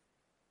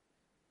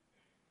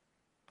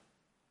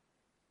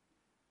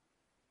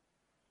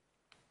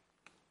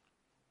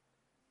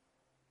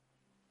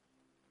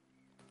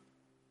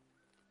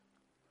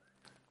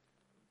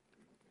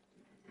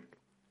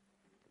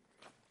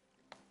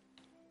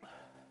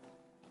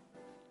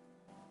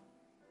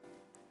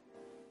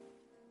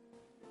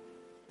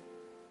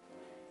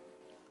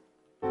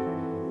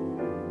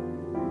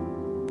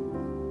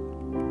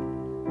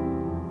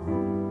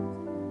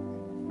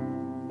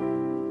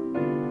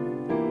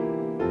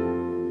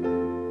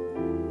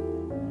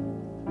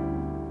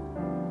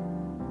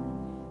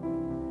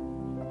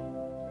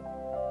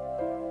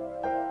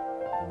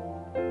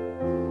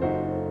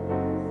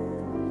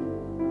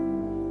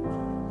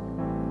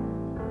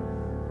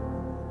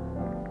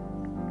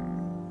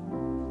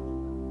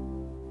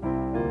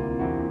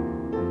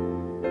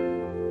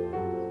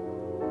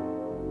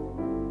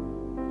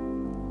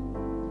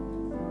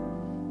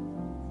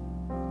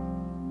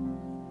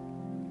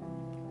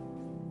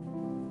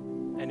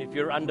 And if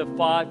you're under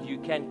 5, you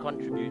can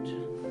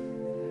contribute.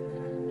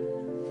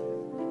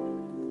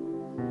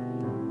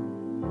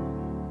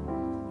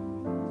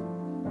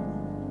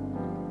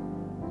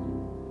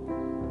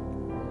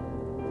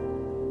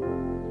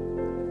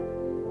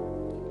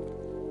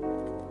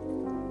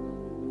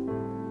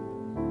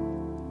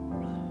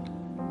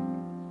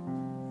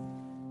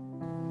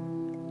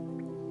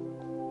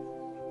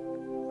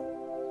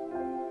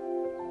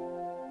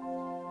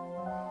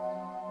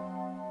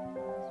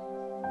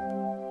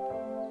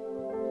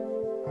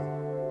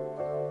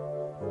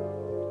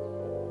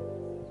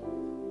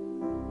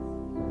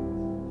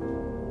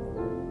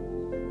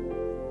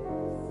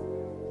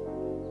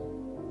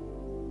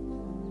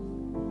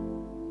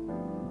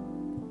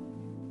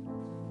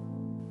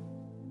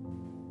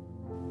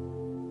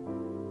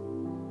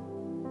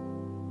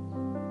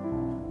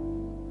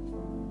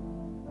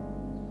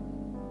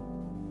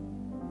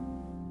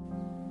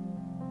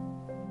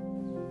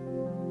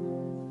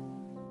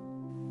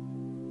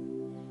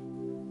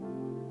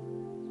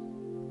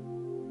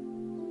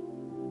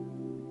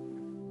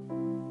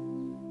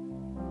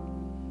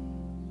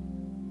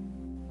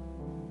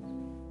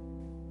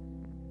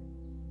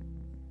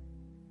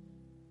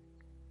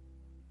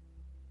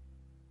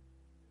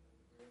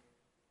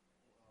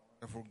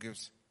 Wonderful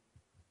gifts.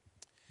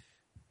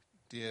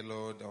 Dear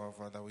Lord, our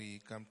Father,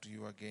 we come to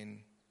you again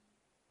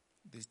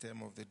this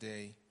time of the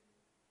day.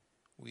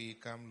 We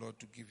come, Lord,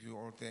 to give you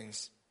all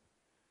thanks.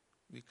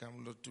 We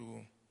come, Lord,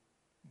 to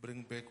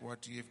bring back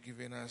what you have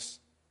given us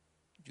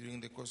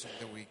during the course of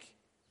the week.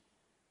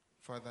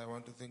 Father, I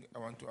want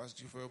to ask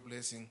you for your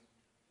blessing,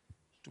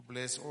 to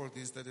bless all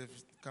this that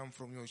have come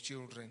from your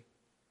children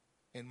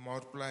and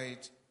multiply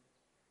it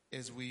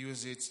as we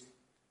use it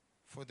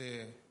for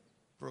the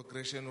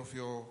progression of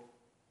your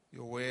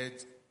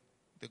word,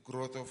 the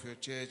growth of your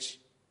church,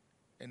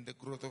 and the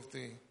growth of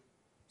the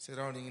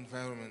surrounding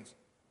environment.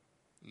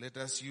 Let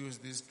us use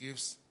these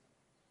gifts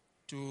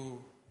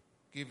to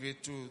give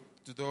it to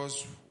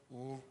those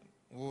who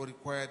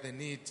require the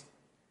need,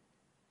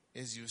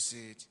 as you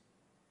said.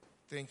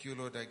 Thank you,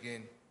 Lord,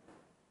 again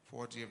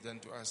for what you have done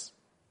to us.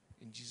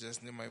 In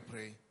Jesus' name I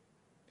pray.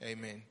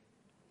 Amen.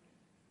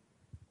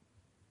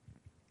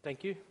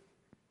 Thank you.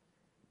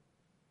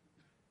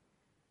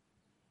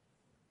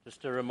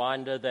 Just a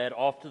reminder that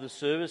after the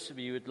service, if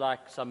you would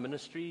like some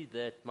ministry,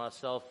 that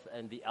myself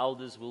and the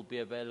elders will be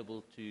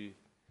available to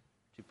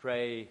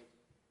pray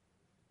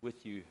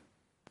with you.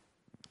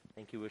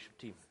 Thank you, worship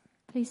team.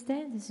 Please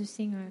stand as we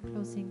sing our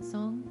closing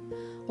song.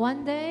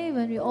 One day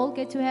when we all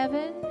get to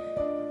heaven,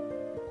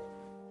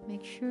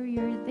 make sure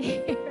you're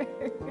there.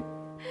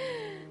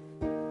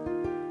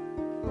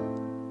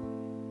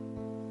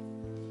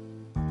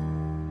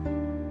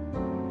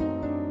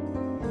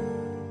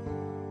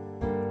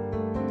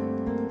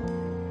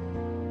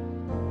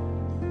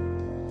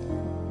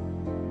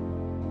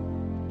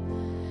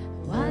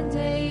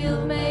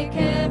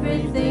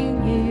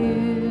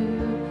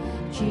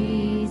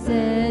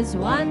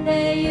 One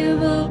day you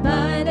will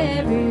bind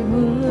every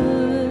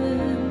wound.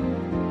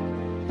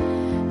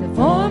 The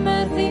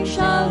former things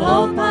shall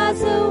all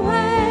pass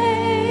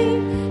away.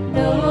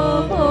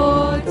 No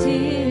more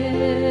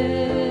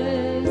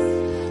tears.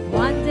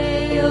 One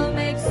day you'll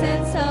make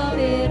sense of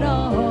it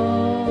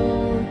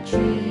all,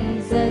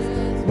 Jesus.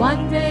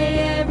 One day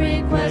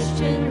every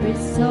question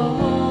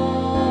resolved.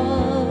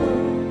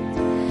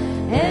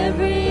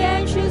 Every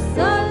anxious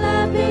thought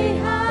left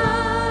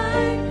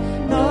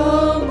behind.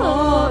 No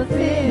more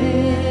fear.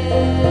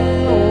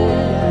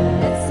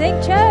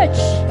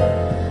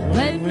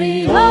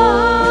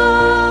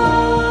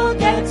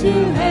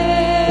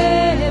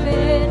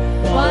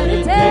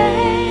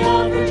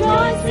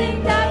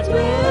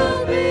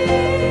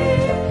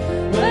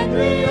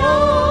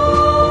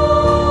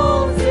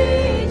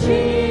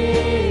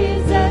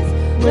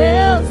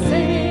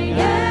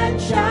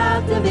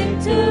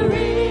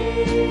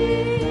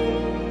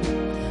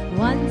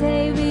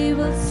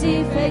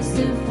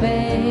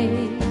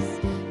 face.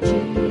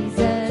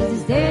 Jesus,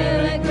 is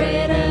there a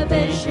greater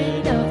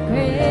vision of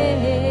grace?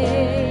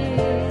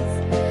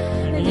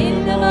 And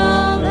in the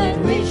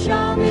moment we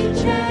shall be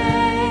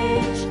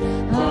changed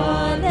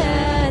on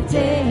that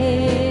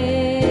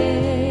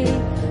day.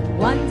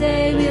 One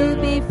day we'll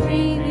be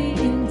freely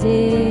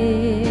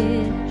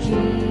indeed,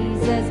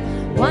 Jesus.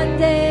 One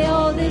day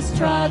all this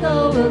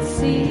struggle will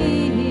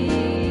cease.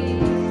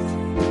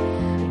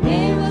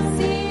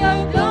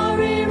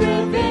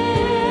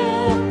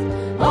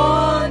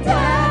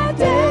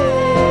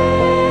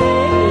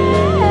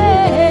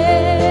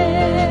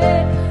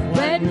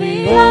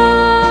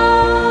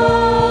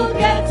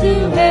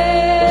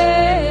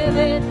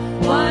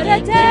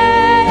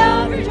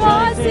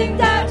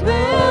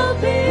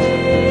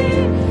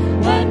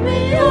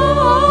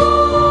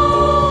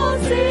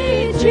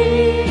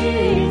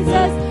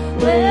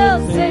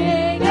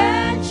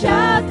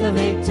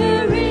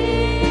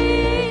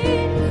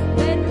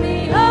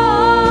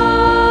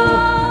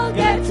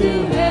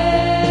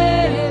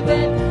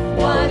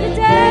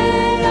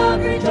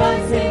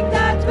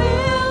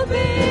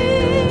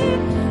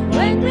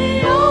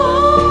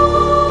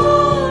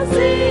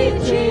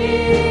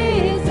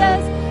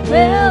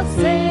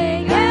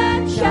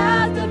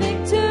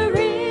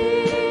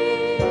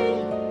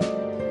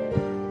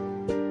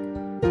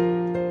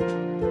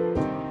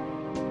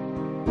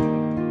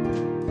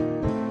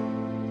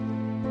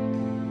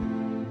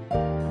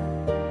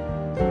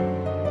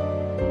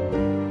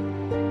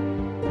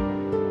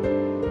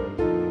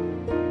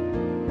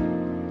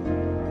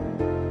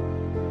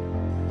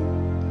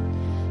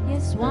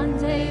 One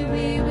day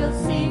we will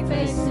see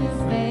face to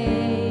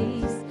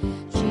face.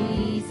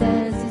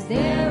 Jesus, is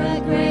there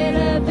a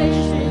greater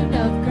vision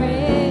of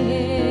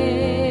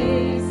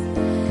grace?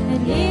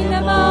 And in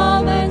a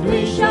moment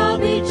we shall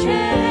be changed.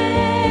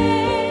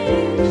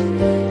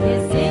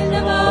 Yes, in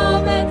a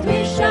moment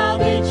we shall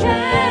be changed.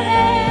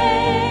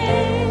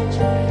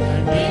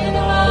 In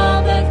a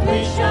moment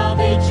we shall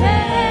be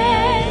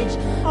changed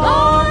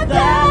on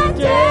that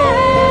day.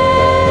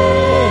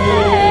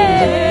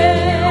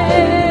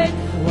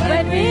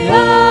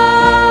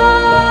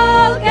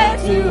 All get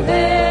to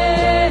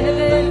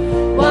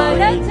heaven. What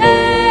a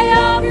day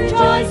of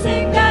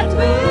rejoicing that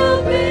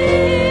will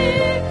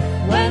be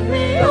when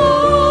we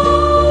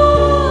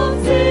all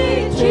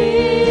see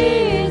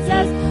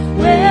Jesus.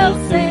 We'll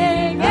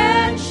sing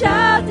and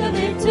shout the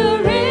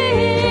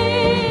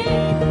victory.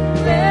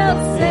 We'll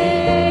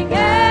sing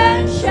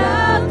and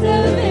shout the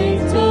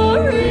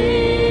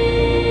victory.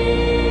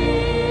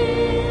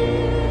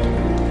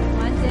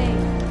 One day.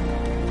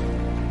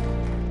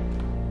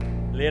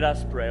 Let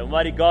us pray.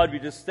 Almighty God, we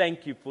just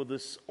thank you for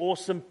this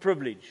awesome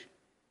privilege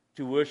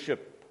to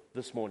worship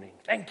this morning.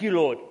 Thank you,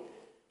 Lord,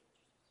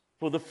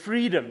 for the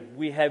freedom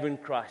we have in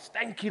Christ.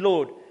 Thank you,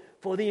 Lord,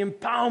 for the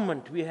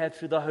empowerment we have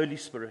through the Holy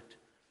Spirit.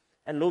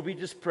 And Lord, we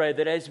just pray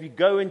that as we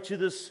go into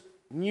this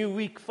new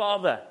week,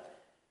 Father,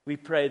 we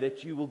pray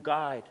that you will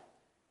guide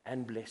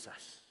and bless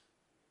us.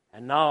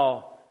 And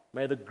now,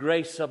 may the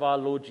grace of our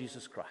Lord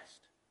Jesus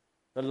Christ,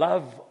 the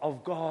love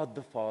of God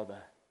the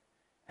Father,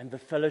 and the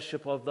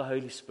fellowship of the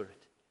Holy Spirit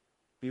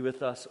be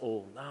with us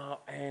all, now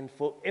and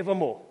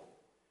forevermore.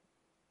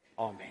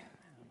 Amen.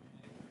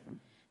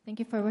 Thank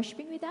you for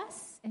worshiping with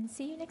us, and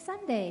see you next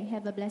Sunday.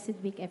 Have a blessed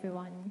week,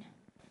 everyone.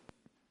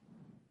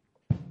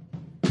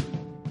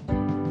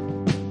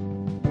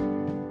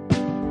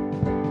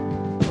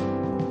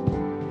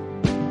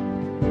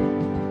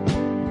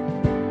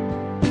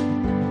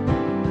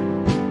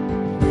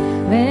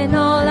 When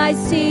all I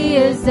see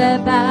is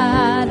the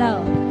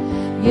battle,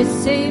 you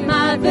see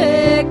my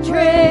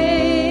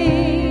victory.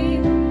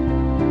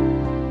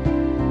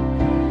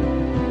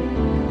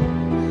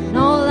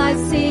 All I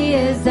see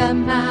is a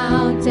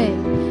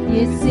mountain,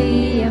 you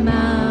see a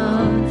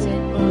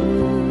mountain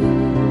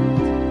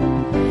moved.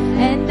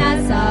 And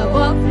as I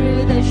walk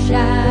through the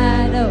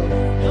shadow,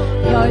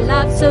 your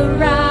love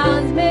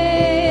surrounds me.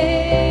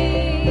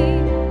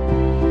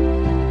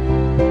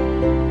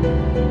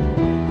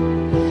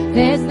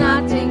 There's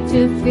nothing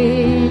to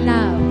fear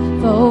now,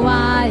 for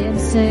I am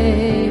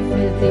safe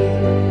with you.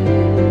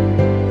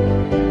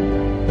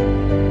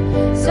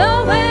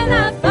 So when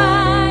I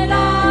fight,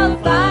 I'll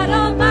fight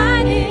on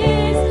my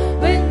knees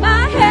with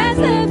my hands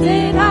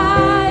lifted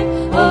high.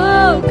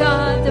 Oh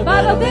God, the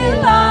battle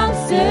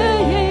belongs to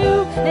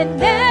you,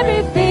 and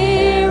every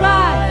fear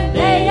I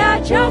lay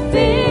at your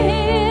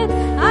feet.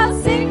 I'll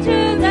sing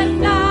through the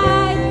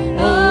night.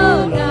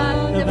 Oh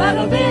God, the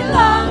battle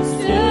belongs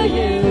to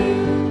you.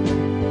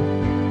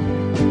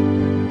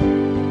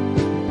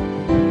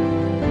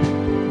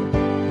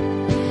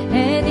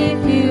 And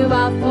if you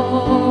are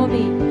for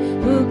me,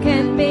 who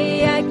can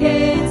be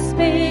against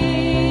me?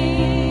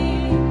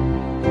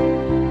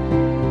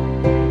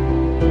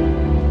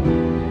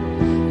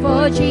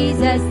 For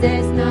Jesus,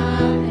 there's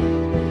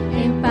nothing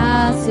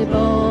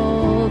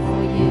impossible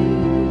for you.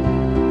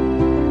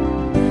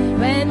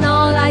 When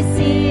all I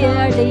see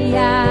are the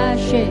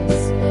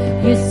ashes,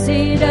 you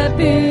see the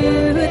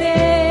beauty.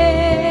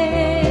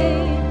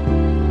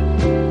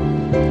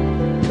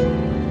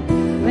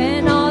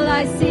 When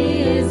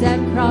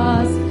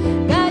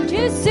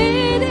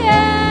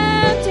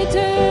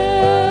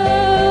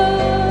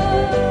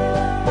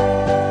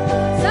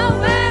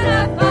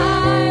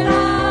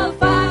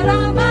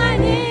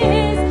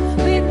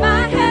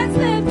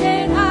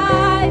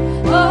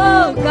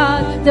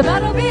The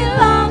battle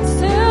belongs